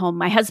bringing it home.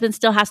 My husband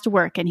still has to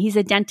work, and he's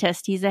a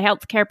dentist. He's a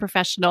healthcare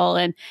professional.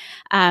 And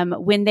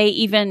when they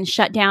even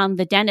shut down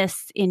the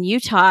dentists in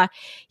Utah,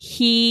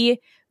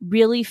 he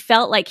really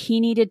felt like he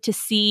needed to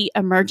see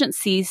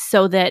emergencies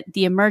so that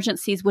the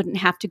emergencies wouldn't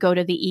have to go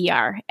to the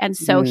ER. And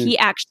so he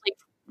actually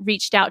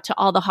reached out to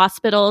all the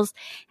hospitals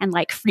and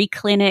like free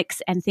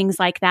clinics and things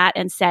like that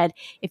and said,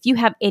 if you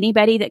have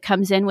anybody that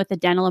comes in with a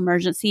dental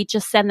emergency,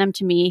 just send them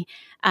to me.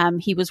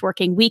 He was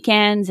working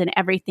weekends and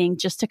everything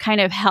just to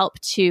kind of help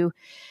to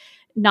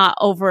not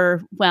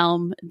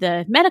overwhelm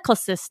the medical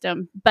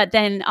system. But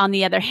then on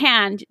the other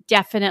hand,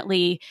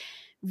 definitely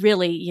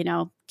really,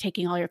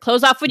 taking all your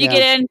clothes off when you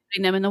get in,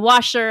 putting them in the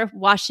washer,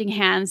 washing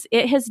hands.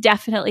 It has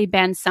definitely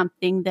been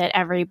something that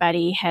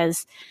everybody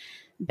has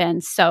been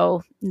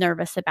so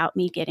nervous about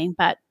me getting,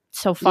 but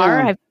so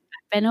far I've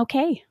been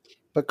okay.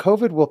 But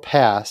COVID will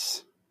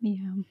pass.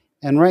 Yeah.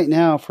 And right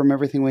now, from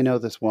everything we know,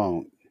 this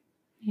won't.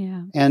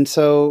 Yeah. And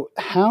so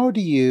how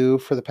do you,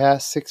 for the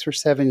past 6 or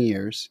 7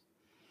 years,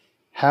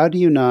 how do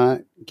you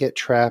not get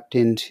trapped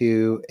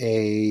into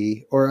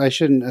or I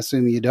shouldn't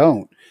assume you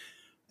don't,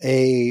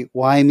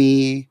 why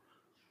me?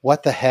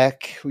 What the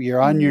heck?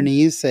 You're on your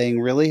knees saying,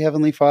 really,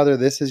 Heavenly Father,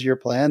 this is your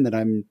plan, that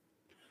I'm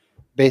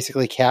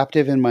basically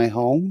captive in my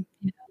home?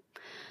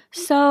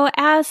 So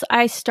as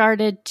I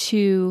started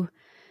to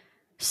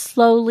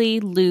slowly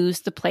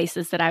lose the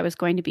places that I was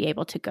going to be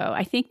able to go,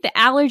 I think the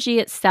allergy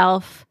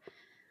itself,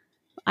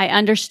 I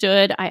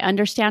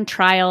understand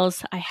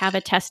trials. I have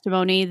a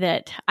testimony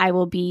that I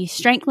will be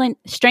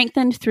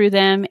strengthened through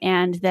them,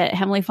 and that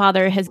Heavenly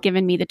Father has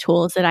given me the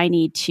tools that I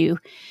need to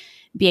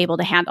be able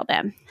to handle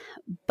them.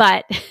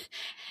 But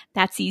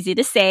that's easy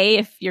to say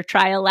if your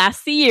trial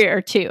lasts a year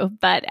or two.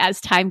 But as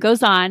time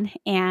goes on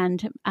and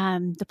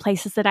the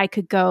places that I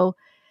could go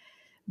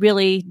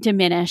really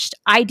diminished,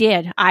 I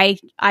did. I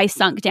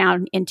sunk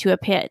down into a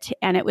pit,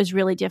 and it was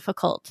really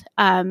difficult.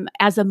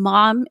 As a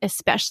mom,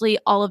 especially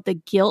all of the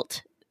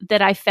guilt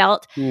that I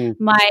felt.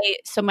 My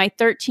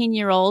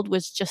 13-year-old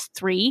was just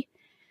 3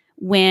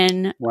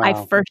 when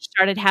I first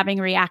started having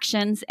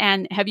reactions.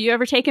 And have you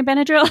ever taken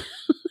Benadryl?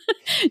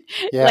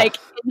 Like,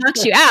 it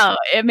knocks you out.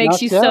 It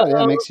makes you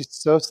it makes you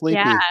so sleepy.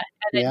 Yeah,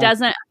 and it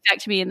doesn't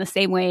affect me in the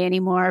same way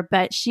anymore.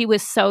 But she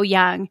was so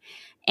young.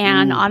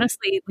 And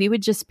honestly,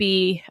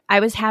 I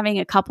was having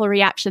a couple of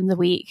reactions a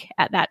week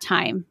at that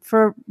time.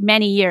 For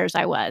many years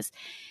I was.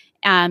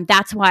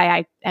 That's why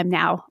I am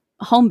now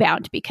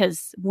homebound,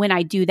 because when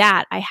I do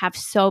that, I have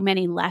so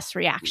many less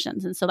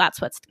reactions. And so that's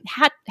what's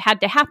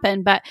had to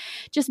happen. But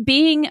just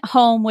being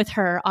home with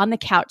her on the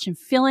couch and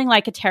feeling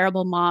like a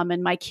terrible mom,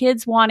 and my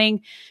kids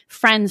wanting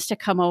friends to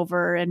come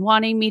over and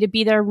wanting me to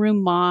be their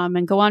room mom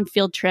and go on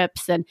field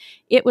trips. And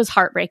it was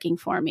heartbreaking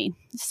for me.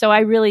 So I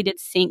really did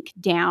sink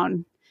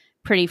down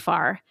pretty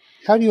far.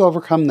 How do you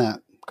overcome that,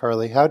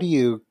 Carly? How do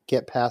you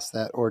get past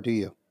that, or do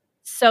you?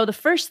 So the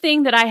first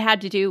thing that I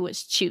had to do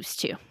was choose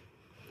to.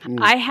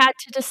 I had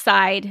to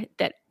decide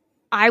that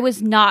I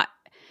was not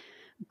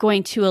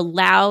going to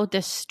allow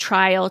this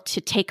trial to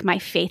take my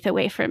faith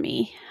away from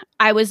me.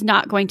 I was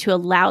not going to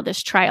allow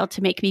this trial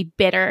to make me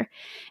bitter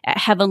at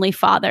Heavenly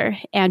Father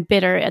and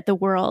bitter at the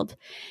world.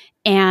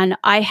 And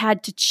I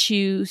had to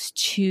choose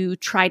to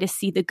try to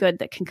see the good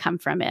that can come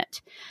from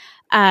it.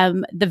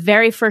 The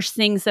very first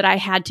things that I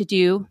had to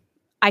do,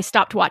 I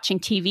stopped watching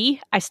TV.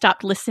 I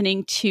stopped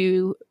listening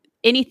to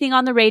anything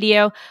on the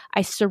radio.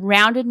 I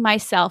surrounded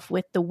myself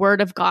with the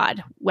Word of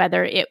God,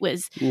 whether it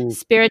was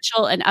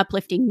spiritual and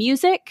uplifting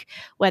music,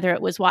 whether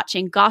it was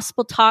watching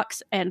gospel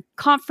talks and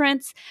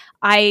conference.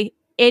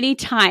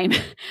 Anytime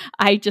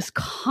I just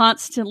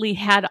constantly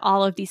had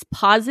all of these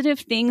positive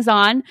things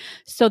on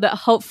so that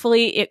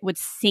hopefully it would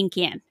sink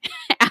in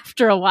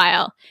after a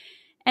while.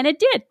 And it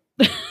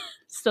did.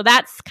 So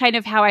that's kind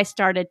of how I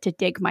started to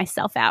dig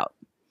myself out.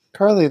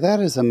 Carly, that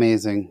is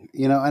amazing.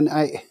 And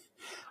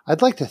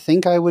I'd like to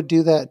think I would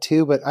do that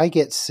too, but I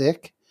get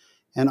sick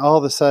and all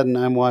of a sudden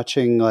I'm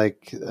watching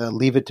like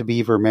Leave It to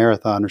Beaver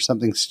marathon or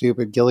something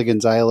stupid,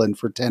 Gilligan's Island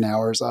for 10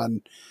 hours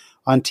on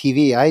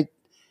TV.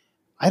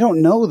 I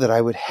don't know that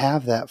I would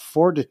have that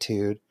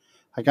fortitude.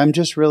 Like, I'm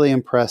just really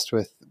impressed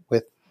with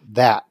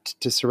that,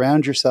 to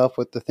surround yourself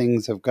with the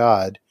things of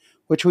God,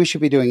 which we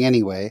should be doing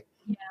anyway.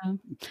 Yeah.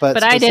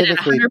 But I did it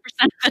 100%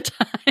 of the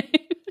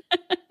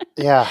time.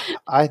 Yeah,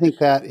 I think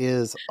that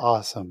is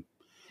awesome.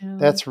 Yeah.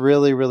 That's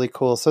really, really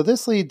cool. So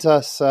this leads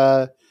us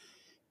to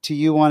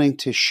you wanting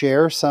to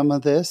share some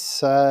of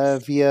this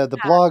via the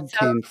blog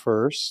came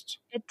first.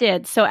 It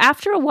did. So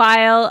after a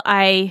while,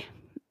 I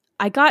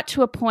got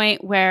to a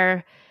point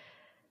where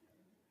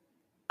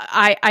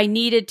I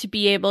needed to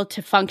be able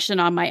to function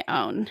on my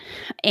own,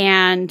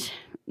 and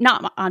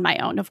not on my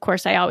own. Of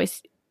course, I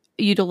always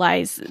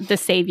utilize the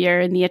Savior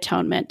and the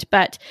atonement,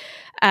 but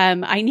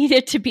I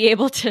needed to be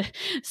able to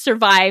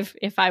survive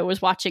if I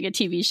was watching a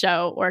TV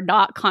show or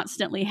not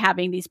constantly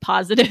having these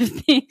positive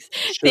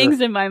things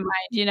in my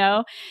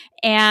mind,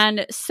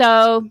 And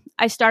so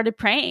I started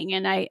praying,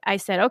 and I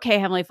said, okay,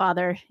 Heavenly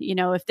Father,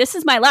 if this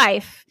is my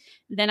life,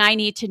 then I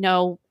need to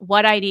know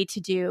what I need to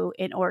do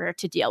in order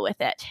to deal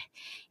with it.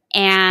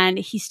 And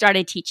he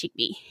started teaching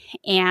me.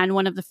 And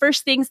one of the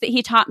first things that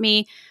he taught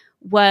me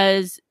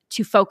was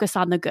to focus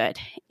on the good.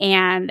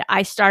 And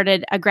I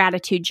started a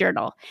gratitude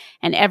journal.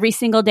 And every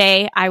single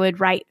day I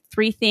would write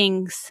 3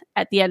 things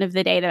at the end of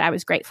the day that I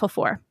was grateful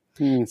for.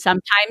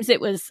 Sometimes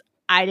it was,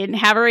 I didn't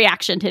have a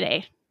reaction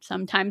today.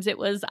 Sometimes it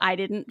was, I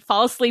didn't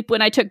fall asleep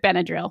when I took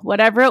Benadryl.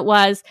 Whatever it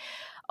was,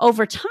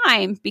 over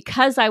time,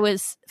 because I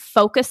was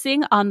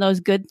focusing on those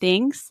good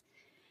things,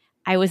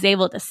 I was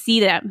able to see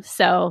them.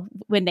 So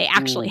when they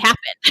actually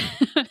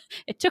happened,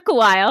 it took a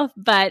while,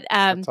 but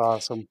that's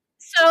awesome.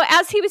 So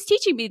as he was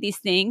teaching me these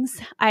things,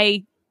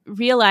 I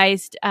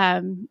realized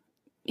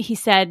he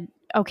said,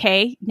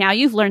 okay, now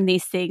you've learned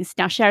these things.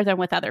 Now share them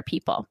with other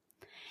people.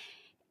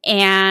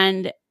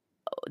 And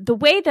the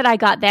way that I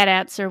got that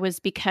answer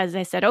was because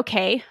I said,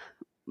 okay,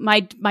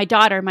 my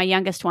daughter, my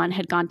youngest one,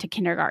 had gone to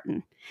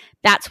kindergarten.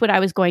 That's what I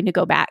was going to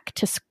go back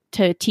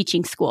to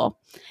teaching school.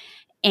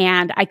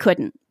 And I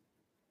couldn't.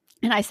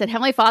 And I said,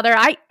 Heavenly Father,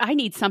 I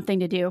need something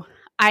to do.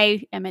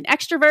 I am an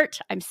extrovert.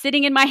 I'm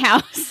sitting in my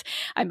house.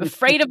 I'm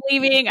afraid of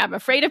leaving. I'm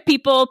afraid of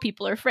people.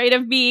 People are afraid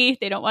of me.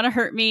 They don't want to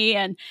hurt me.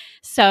 And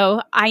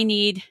so I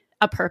need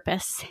a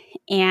purpose.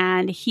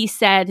 And he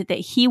said that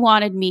he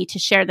wanted me to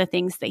share the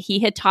things that he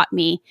had taught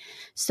me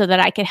so that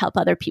I could help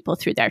other people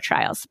through their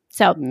trials.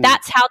 So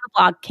that's how the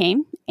blog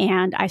came.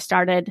 And I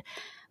started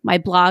my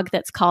blog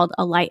that's called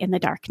A Light in the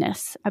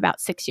Darkness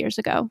about 6 years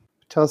ago.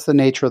 Tell us the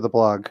nature of the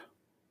blog.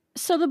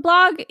 So the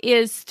blog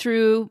is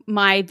through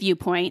my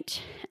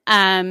viewpoint.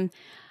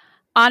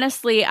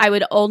 Honestly, I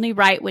would only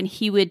write when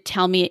he would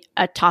tell me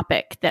a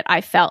topic that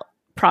I felt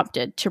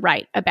prompted to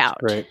write about.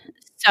 Right.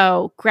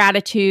 So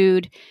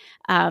gratitude,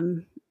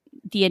 the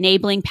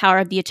enabling power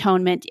of the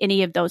atonement,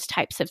 any of those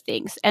types of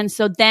things. And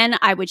so then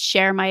I would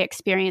share my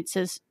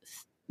experiences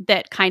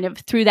that kind of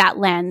through that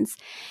lens,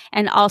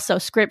 and also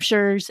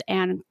scriptures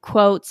and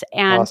quotes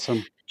and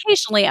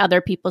occasionally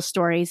other people's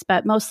stories,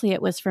 but mostly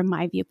it was from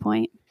my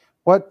viewpoint.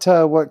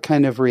 What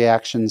kind of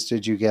reactions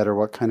did you get, or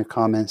what kind of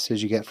comments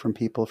did you get from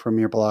people from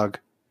your blog?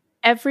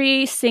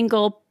 Every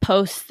single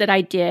post that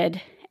I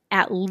did,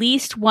 at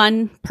least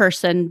one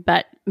person,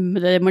 but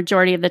the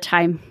majority of the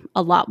time,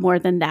 a lot more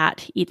than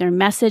that, either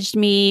messaged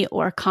me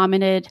or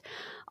commented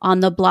on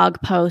the blog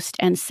post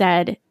and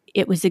said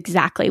it was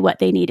exactly what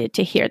they needed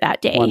to hear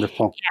that day.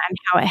 Wonderful. And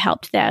how it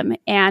helped them.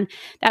 And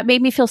that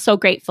made me feel so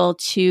grateful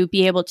to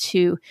be able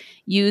to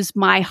use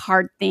my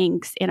hard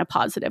things in a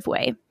positive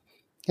way.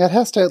 Yeah, it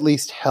has to at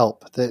least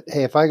help that,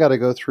 hey, if I got to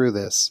go through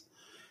this,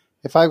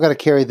 if I've got to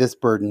carry this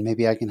burden,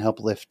 maybe I can help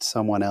lift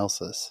someone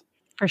else's.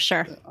 For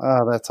sure.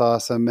 Oh, that's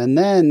awesome. And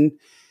then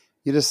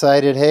you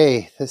decided,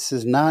 hey, this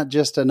is not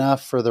just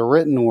enough for the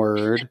written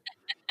word.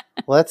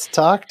 Let's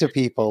talk to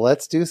people.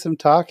 Let's do some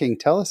talking.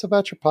 Tell us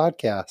about your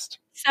podcast.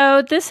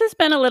 So this has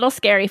been a little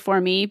scary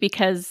for me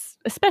because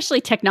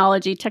especially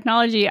technology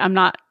I'm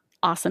not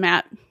awesome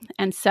at.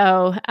 And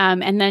so,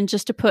 and then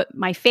just to put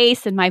my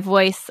face and my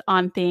voice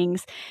on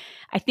things,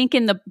 I think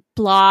in the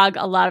blog,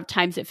 a lot of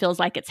times it feels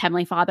like it's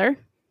Heavenly Father.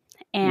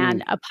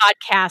 And a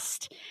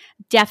podcast,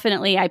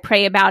 definitely I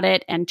pray about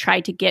it and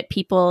try to get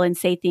people and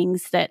say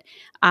things that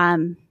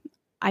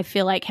I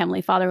feel like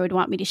Heavenly Father would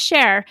want me to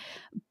share.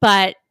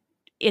 But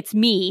it's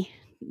me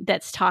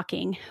that's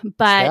talking.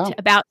 But Yeah.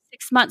 about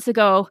 6 months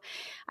ago,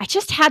 I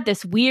just had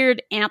this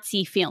weird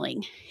antsy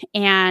feeling.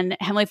 And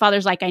Heavenly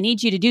Father's like, I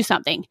need you to do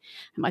something.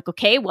 I'm like,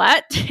 okay,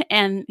 what?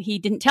 And he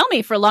didn't tell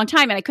me for a long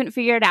time and I couldn't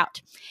figure it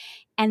out.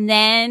 And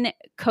then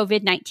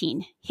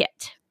COVID-19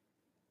 hit.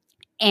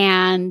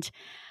 And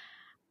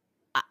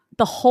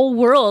the whole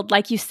world,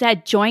 like you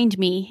said, joined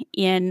me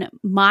in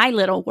my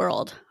little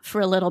world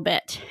for a little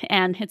bit.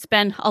 And it's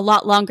been a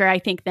lot longer, I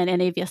think, than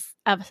any of us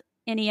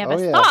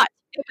thought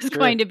it was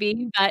going to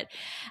be. But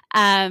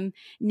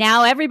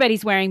now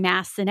everybody's wearing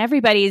masks and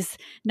everybody's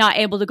not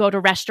able to go to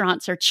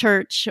restaurants or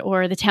church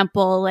or the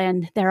temple,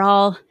 and they're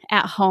all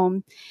at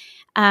home.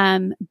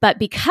 But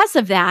because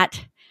of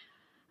that,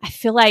 I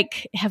feel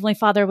like Heavenly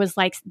Father was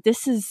like,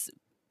 this is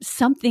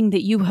something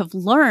that you have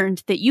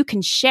learned that you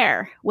can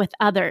share with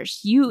others.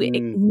 You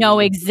know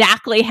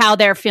exactly how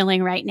they're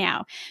feeling right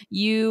now.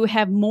 You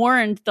have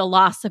mourned the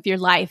loss of your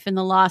life and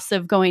the loss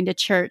of going to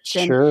church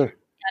and at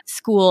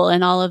school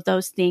and all of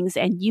those things,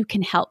 and you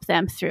can help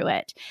them through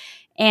it.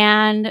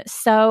 And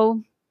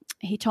so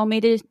he told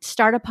me to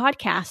start a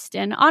podcast.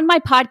 And on my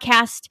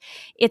podcast,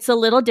 it's a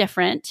little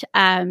different.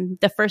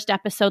 The first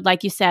episode,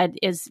 like you said,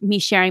 is me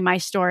sharing my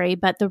story,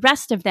 but the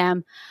rest of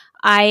them,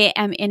 I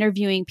am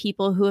interviewing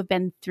people who have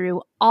been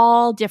through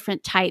all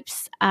different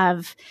types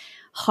of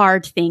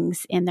hard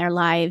things in their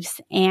lives.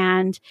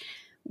 And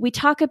we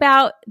talk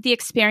about the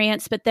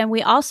experience, but then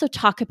we also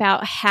talk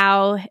about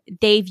how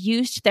they've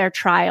used their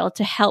trial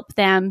to help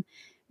them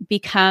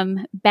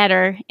become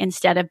better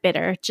instead of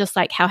bitter, just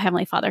like how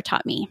Heavenly Father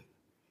taught me.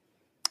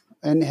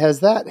 And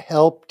has that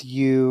helped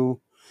you,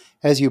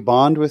 as you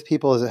bond with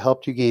people, has it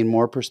helped you gain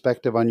more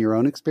perspective on your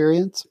own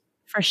experience?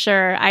 For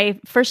sure.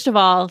 First of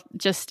all,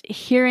 just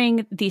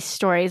hearing these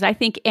stories, I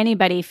think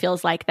anybody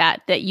feels like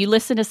that you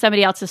listen to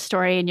somebody else's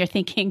story and you're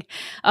thinking,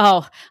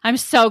 oh, I'm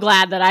so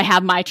glad that I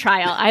have my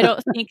trial. I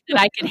don't think that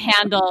I can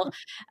handle,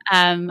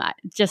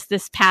 just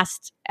this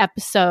past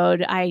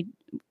episode, I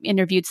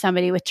interviewed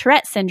somebody with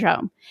Tourette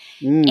syndrome.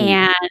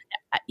 And,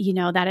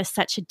 that is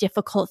such a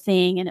difficult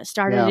thing. And it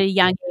started at a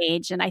young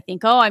age. And I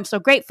think, oh, I'm so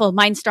grateful.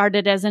 Mine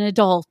started as an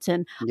adult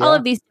and all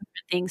of these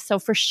different things. So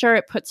for sure,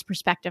 it puts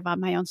perspective on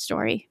my own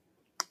story.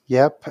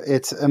 Yep.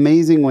 It's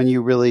amazing when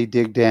you really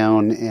dig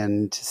down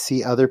and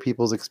see other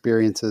people's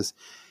experiences,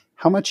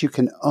 how much you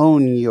can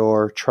own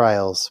your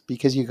trials,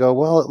 because you go,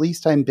 well, at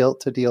least I'm built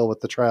to deal with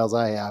the trials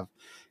I have.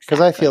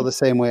 Because I feel the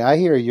same way. I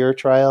hear your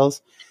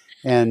trials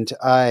and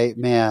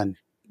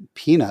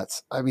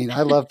peanuts. I mean,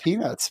 I love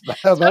peanuts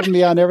above and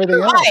beyond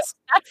everything else.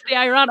 That's the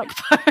ironic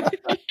part.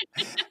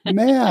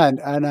 Man,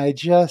 and I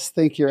just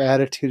think your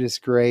attitude is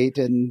great.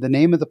 And the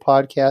name of the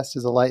podcast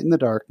is A Light in the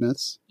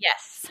Darkness.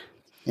 Yes.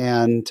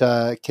 And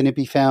can it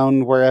be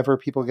found wherever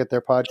people get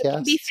their podcasts? It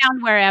can be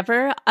found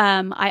wherever.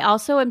 I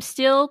also am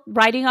still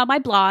writing on my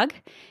blog,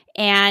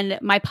 and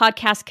my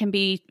podcast can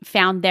be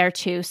found there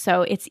too.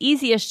 So it's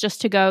easiest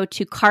just to go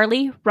to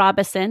Carly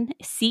Robison,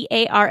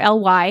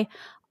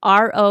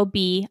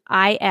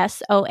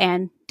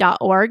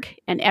 CarlyRobison.org,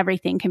 and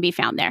everything can be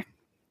found there.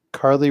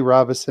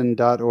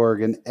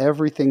 CarlyRobison.org, and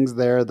everything's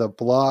there. The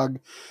blog,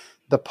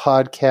 the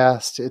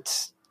podcast,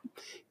 it's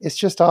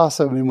just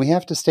awesome. And we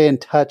have to stay in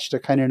touch to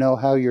kind of know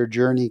how your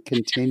journey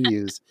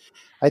continues.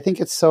 I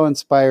think it's so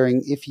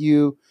inspiring. If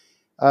you,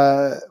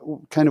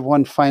 kind of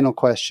one final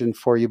question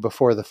for you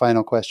before the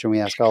final question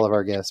we ask all of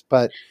our guests,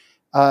 but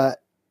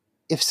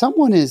if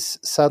someone is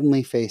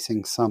suddenly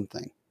facing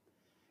something,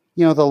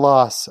 the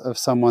loss of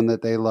someone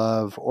that they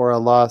love, or a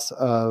loss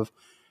of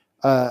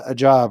a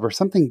job, or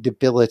something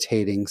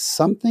debilitating,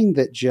 something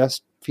that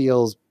just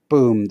feels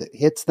boom, that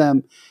hits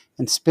them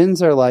and spins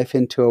their life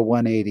into a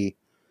 180,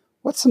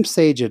 what's some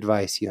sage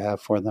advice you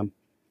have for them?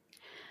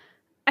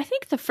 I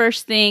think the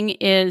first thing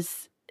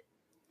is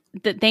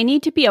that they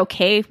need to be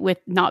okay with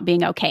not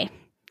being okay.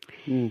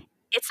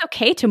 It's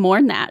okay to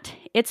mourn that.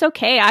 It's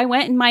okay. I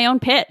went in my own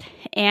pit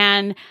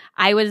and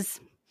I was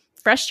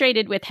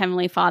frustrated with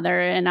Heavenly Father.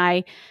 And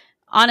I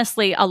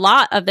honestly, a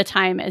lot of the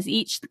time, as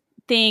each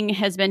thing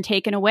has been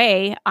taken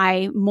away,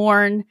 I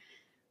mourn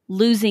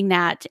losing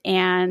that.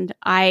 And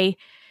I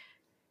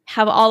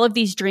have all of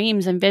these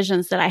dreams and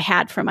visions that I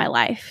had for my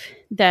life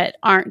that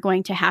aren't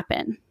going to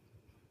happen.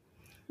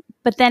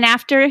 But then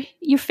after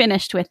you're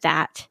finished with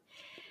that,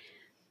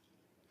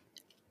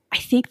 I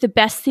think the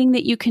best thing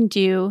that you can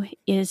do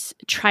is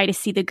try to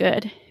see the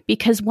good,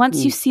 because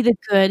once you see the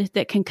good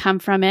that can come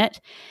from it,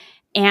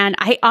 and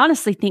I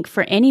honestly think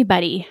for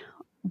anybody,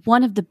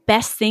 one of the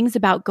best things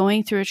about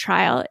going through a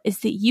trial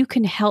is that you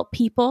can help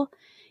people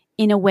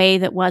in a way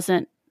that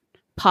wasn't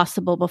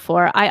possible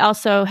before. I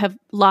also have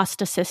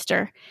lost a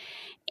sister,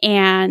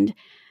 and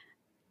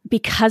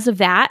because of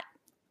that,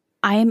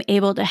 I am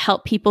able to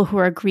help people who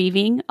are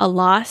grieving a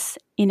loss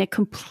in a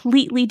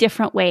completely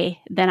different way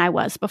than I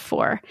was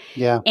before.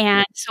 Yeah.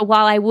 And so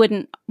while I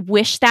wouldn't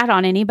wish that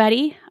on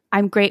anybody,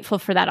 I'm grateful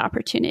for that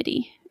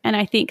opportunity. And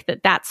I think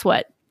that that's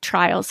what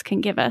trials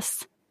can give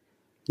us.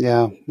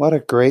 Yeah. What a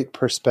great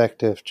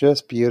perspective.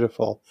 Just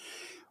beautiful.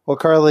 Well,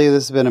 Carly,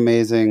 this has been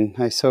amazing.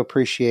 I so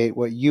appreciate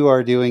what you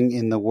are doing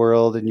in the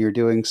world, and you're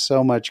doing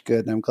so much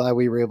good. And I'm glad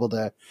we were able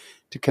to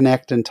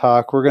connect and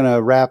talk. We're going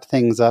to wrap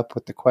things up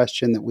with the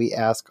question that we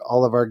ask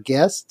all of our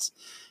guests.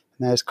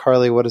 And that is,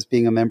 Carly, what does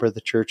being a member of the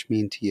church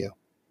mean to you?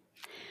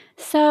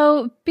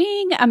 So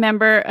being a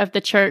member of the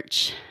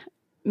church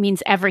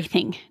means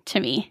everything to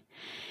me.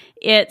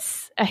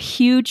 It's a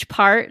huge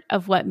part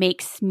of what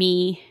makes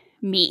me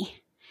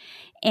me.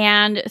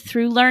 And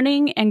through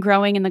learning and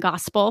growing in the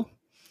gospel,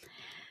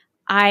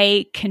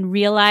 I can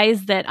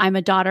realize that I'm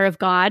a daughter of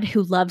God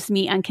who loves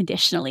me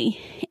unconditionally.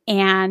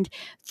 And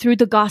through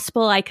the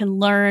gospel, I can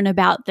learn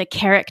about the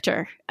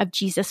character of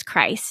Jesus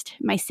Christ,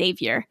 my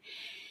Savior,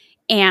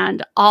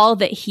 and all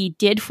that He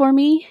did for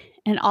me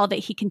and all that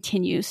He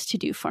continues to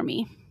do for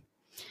me.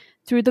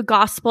 Through the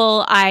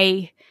gospel,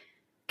 I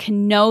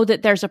can know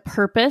that there's a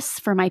purpose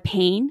for my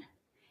pain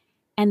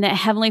and that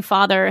Heavenly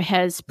Father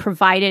has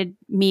provided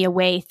me a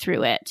way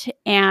through it.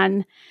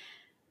 And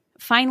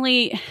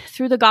finally,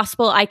 through the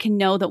gospel, I can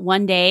know that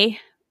one day,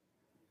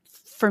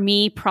 for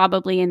me,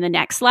 probably in the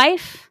next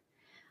life,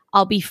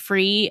 I'll be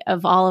free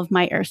of all of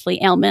my earthly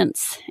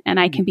ailments and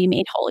I can be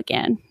made whole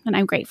again. And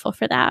I'm grateful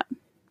for that.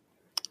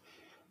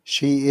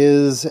 She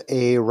is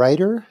a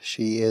writer.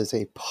 She is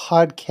a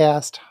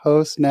podcast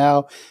host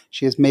now.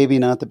 She is maybe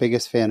not the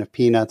biggest fan of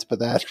peanuts, but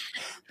that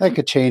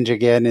could change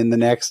again in the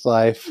next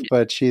life.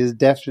 But she is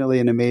definitely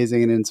an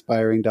amazing and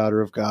inspiring daughter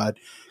of God.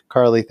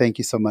 Carly, thank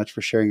you so much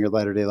for sharing your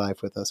Latter-day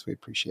Life with us. We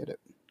appreciate it.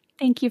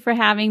 Thank you for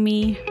having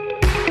me.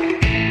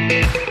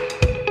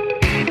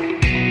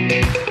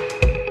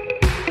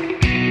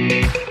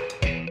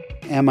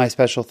 And my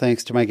special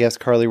thanks to my guest,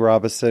 Carly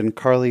Robison.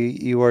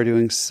 Carly, you are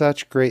doing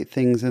such great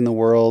things in the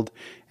world,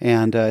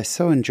 and I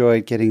so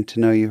enjoyed getting to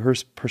know you. Her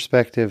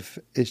perspective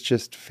is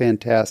just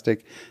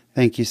fantastic.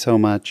 Thank you so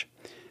much.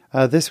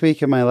 This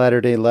week in my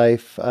Latter-day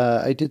Life,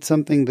 I did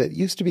something that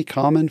used to be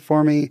common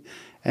for me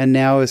and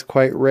now is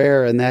quite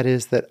rare, and that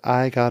is that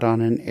I got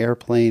on an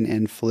airplane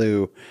and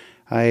flew.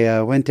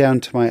 I went down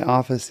to my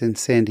office in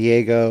San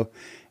Diego,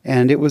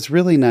 and it was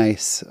really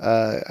nice.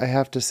 I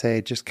have to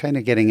say, just kind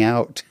of getting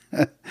out.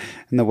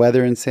 And the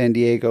weather in San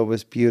Diego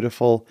was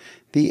beautiful.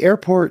 The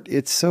airport,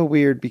 it's so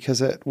weird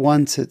because at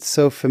once it's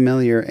so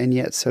familiar and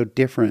yet so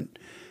different.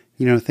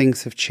 You know,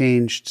 things have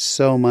changed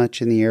so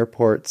much in the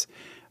airports.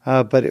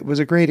 But it was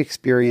a great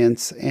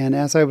experience. And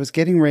as I was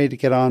getting ready to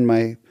get on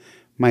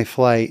my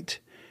flight,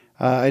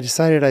 I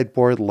decided I'd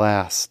board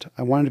last.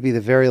 I wanted to be the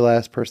very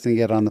last person to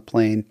get on the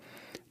plane.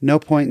 No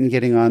point in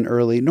getting on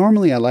early.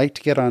 Normally, I like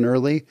to get on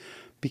early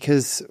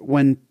because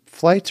when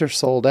flights are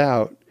sold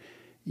out,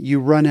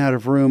 you run out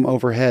of room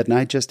overhead, and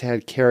I just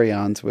had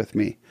carry-ons with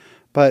me.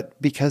 But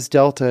because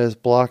Delta is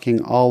blocking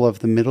all of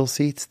the middle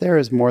seats, there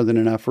is more than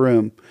enough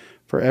room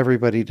for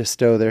everybody to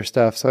stow their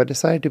stuff. So I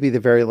decided to be the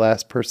very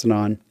last person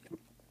on.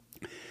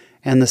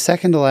 And the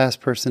second to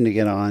last person to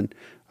get on,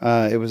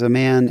 it was a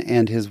man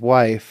and his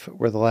wife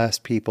were the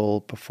last people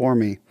before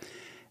me.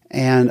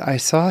 And I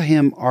saw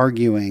him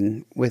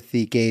arguing with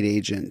the gate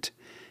agent.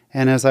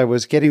 And as I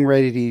was getting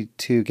ready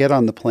to get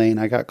on the plane,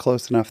 I got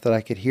close enough that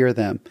I could hear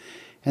them.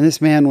 And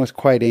this man was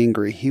quite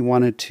angry. He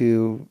wanted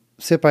to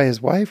sit by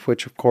his wife,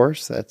 which of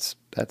course that's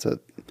a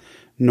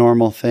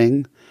normal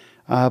thing.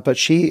 But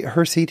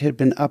her seat had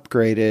been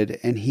upgraded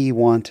and he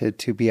wanted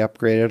to be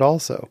upgraded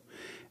also.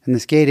 And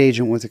this gate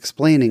agent was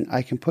explaining,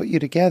 I can put you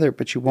together,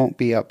 but you won't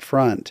be up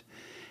front.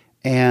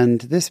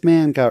 And this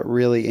man got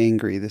really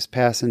angry, this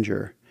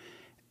passenger.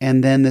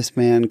 And then this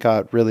man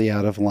got really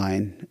out of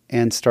line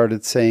and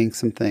started saying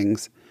some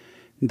things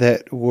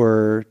that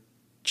were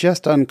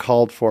just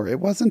uncalled for. It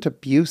wasn't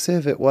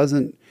abusive.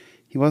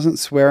 He wasn't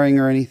swearing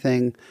or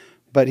anything,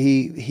 but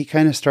he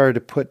kind of started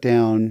to put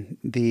down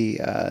the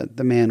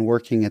man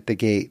working at the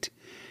gate.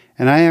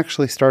 And I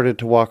actually started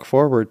to walk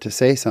forward to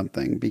say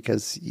something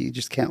because you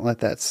just can't let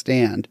that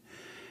stand.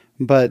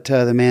 But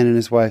the man and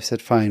his wife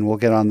said, fine, we'll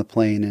get on the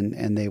plane,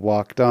 and they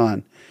walked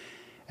on.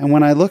 And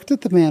when I looked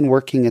at the man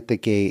working at the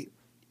gate,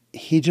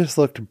 he just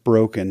looked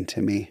broken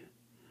to me.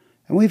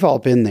 And we've all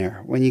been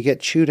there. When you get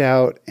chewed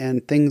out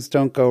and things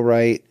don't go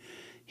right,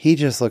 he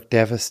just looked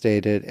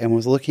devastated and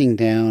was looking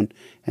down.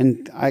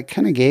 And I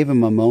kind of gave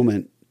him a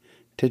moment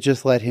to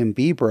just let him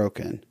be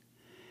broken.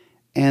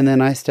 And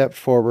then I stepped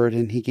forward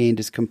and he gained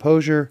his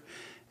composure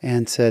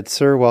and said,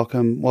 sir,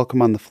 welcome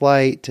on the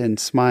flight, and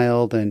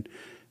smiled and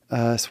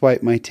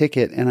swiped my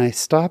ticket. And I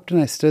stopped and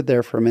I stood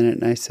there for a minute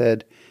and I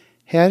said,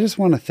 hey, I just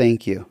want to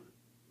thank you.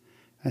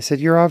 I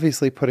said, you're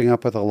obviously putting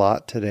up with a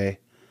lot today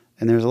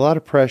and there's a lot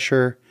of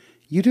pressure.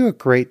 You do a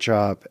great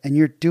job and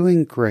you're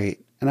doing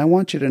great. And I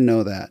want you to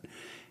know that.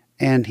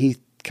 And he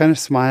kind of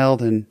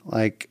smiled and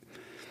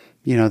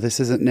this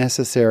isn't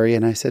necessary.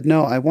 And I said,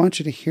 no, I want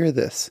you to hear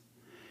this.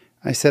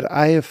 I said,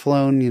 I have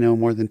flown,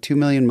 more than 2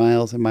 million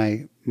miles in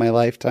my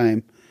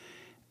lifetime.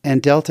 And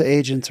Delta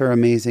agents are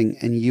amazing.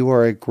 And you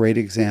are a great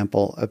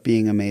example of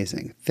being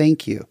amazing.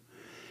 Thank you.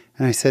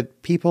 And I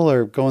said, people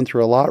are going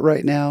through a lot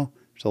right now.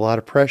 There's a lot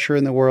of pressure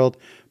in the world.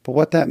 But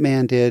what that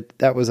man did,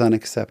 that was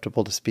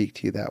unacceptable to speak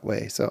to you that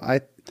way. So I'm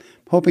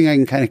hoping I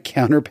can kind of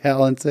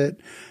counterbalance it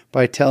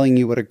by telling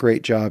you what a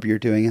great job you're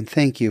doing. And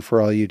thank you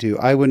for all you do.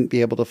 I wouldn't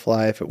be able to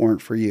fly if it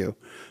weren't for you.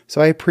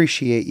 So I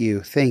appreciate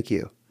you. Thank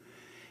you.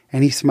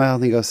 And he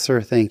smiled and he goes,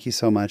 "Sir, thank you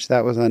so much.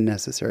 That was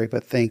unnecessary,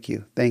 but thank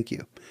you. Thank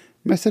you."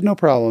 And I said, "No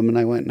problem." And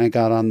I went and I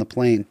got on the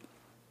plane.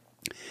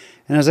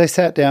 And as I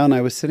sat down,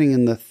 I was sitting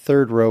in the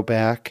third row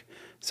back,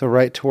 so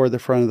right toward the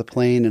front of the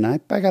plane. And I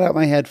got out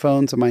my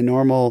headphones and my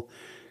normal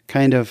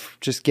kind of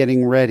just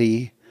getting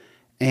ready.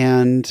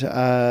 And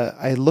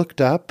I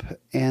looked up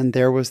and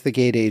there was the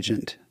gate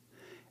agent.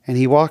 And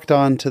he walked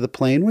on to the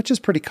plane, which is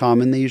pretty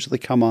common. They usually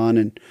come on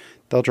and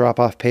they'll drop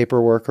off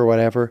paperwork or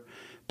whatever.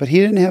 But he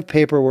didn't have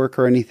paperwork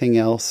or anything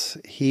else.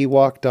 He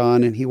walked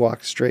on and he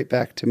walked straight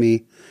back to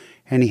me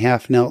and he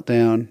half knelt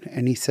down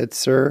and he said,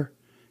 "Sir,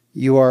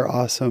 you are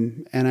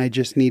awesome and I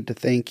just need to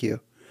thank you."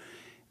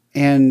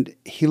 And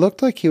he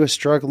looked like he was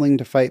struggling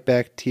to fight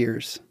back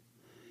tears.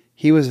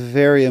 He was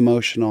very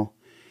emotional.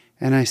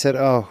 And I said,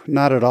 "Oh,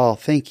 not at all.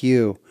 Thank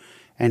you."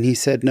 And he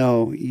said,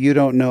 "No, you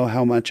don't know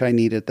how much I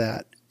needed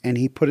that." And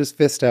he put his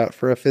fist out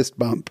for a fist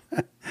bump.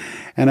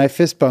 And I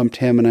fist bumped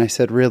him and I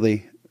said,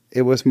 "Really,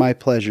 it was my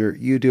pleasure.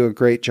 You do a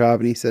great job."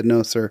 And he said,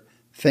 "No, sir.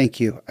 Thank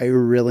you. I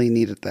really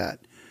needed that."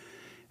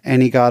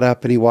 And he got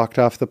up and he walked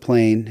off the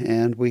plane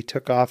and we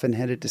took off and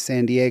headed to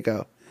San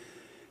Diego.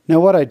 Now,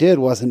 what I did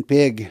wasn't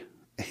big.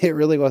 It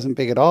really wasn't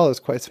big at all. It was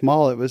quite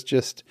small. It was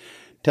just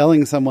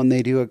telling someone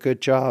they do a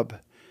good job.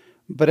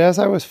 But as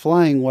I was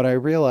flying, what I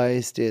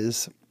realized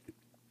is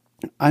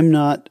I'm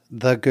not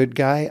the good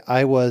guy.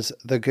 I was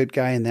the good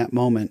guy in that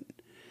moment.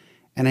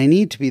 And I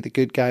need to be the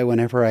good guy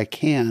whenever I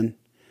can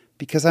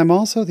because I'm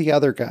also the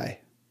other guy.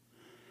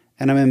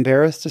 And I'm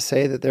embarrassed to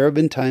say that there have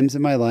been times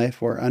in my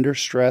life where under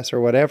stress or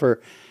whatever,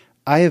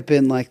 I have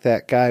been like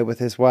that guy with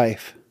his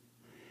wife.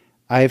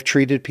 I have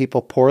treated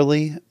people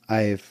poorly.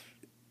 I've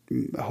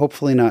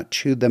hopefully not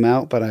chewed them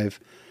out, but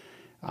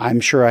I'm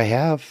sure I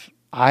have.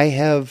 I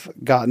have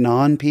gotten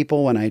on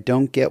people when I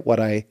don't get what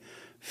I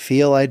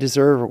feel I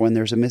deserve or when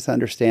there's a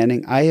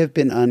misunderstanding. I have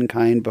been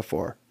unkind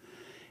before.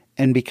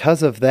 And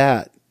because of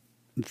that,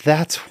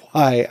 that's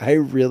why I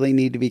really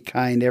need to be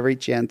kind every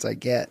chance I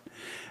get.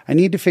 I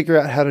need to figure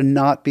out how to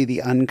not be the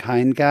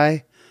unkind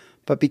guy,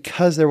 but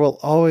because there will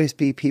always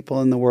be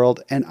people in the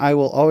world, and I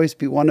will always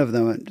be one of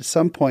them, at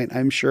some point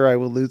I'm sure I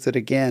will lose it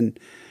again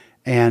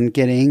and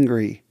get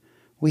angry.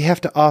 We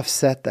have to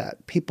offset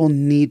that. People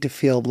need to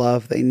feel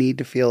love. They need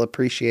to feel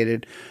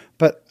appreciated.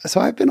 But so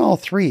I've been all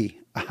three.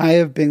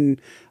 I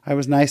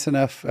was nice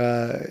enough.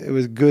 It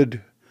was good.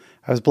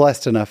 I was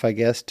blessed enough, I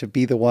guess, to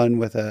be the one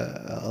with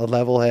a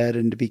level head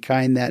and to be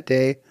kind that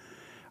day.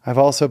 I've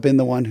also been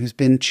the one who's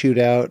been chewed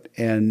out,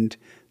 and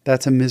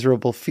that's a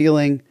miserable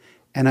feeling.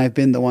 And I've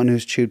been the one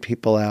who's chewed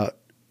people out.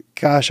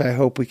 Gosh, I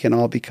hope we can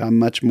all become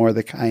much more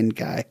the kind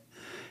guy.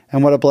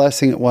 And what a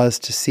blessing it was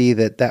to see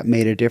that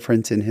made a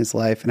difference in his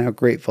life, and how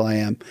grateful I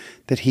am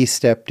that he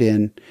stepped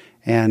in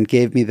and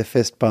gave me the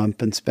fist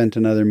bump and spent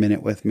another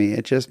minute with me.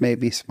 It just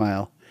made me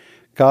smile.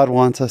 God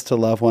wants us to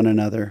love one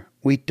another.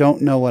 We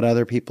don't know what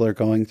other people are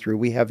going through.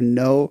 We have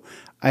no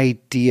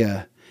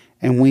idea.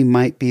 And we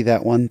might be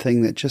that one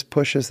thing that just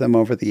pushes them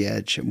over the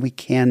edge. And we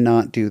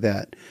cannot do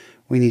that.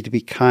 We need to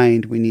be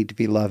kind. We need to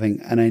be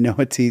loving. And I know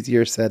it's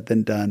easier said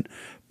than done.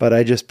 But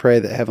I just pray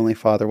that Heavenly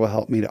Father will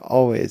help me to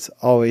always,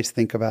 always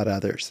think about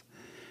others.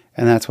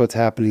 And that's what's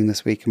happening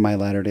this week in my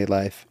latter-day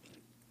life.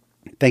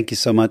 Thank you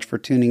so much for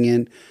tuning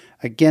in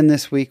again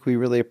this week. We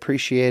really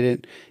appreciate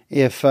it.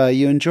 If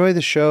you enjoy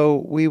the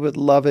show, we would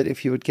love it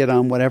if you would get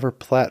on whatever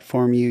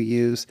platform you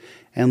use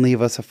and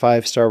leave us a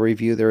 5-star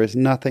review. There is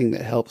nothing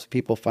that helps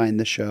people find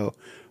the show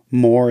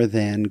more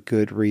than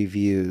good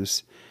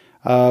reviews.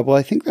 Well,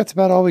 I think that's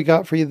about all we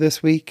got for you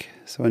this week.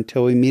 So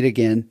until we meet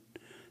again,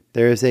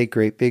 there is a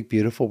great, big,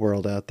 beautiful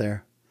world out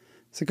there.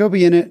 So go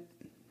be in it,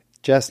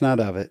 just not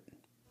of it.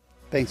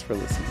 Thanks for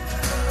listening.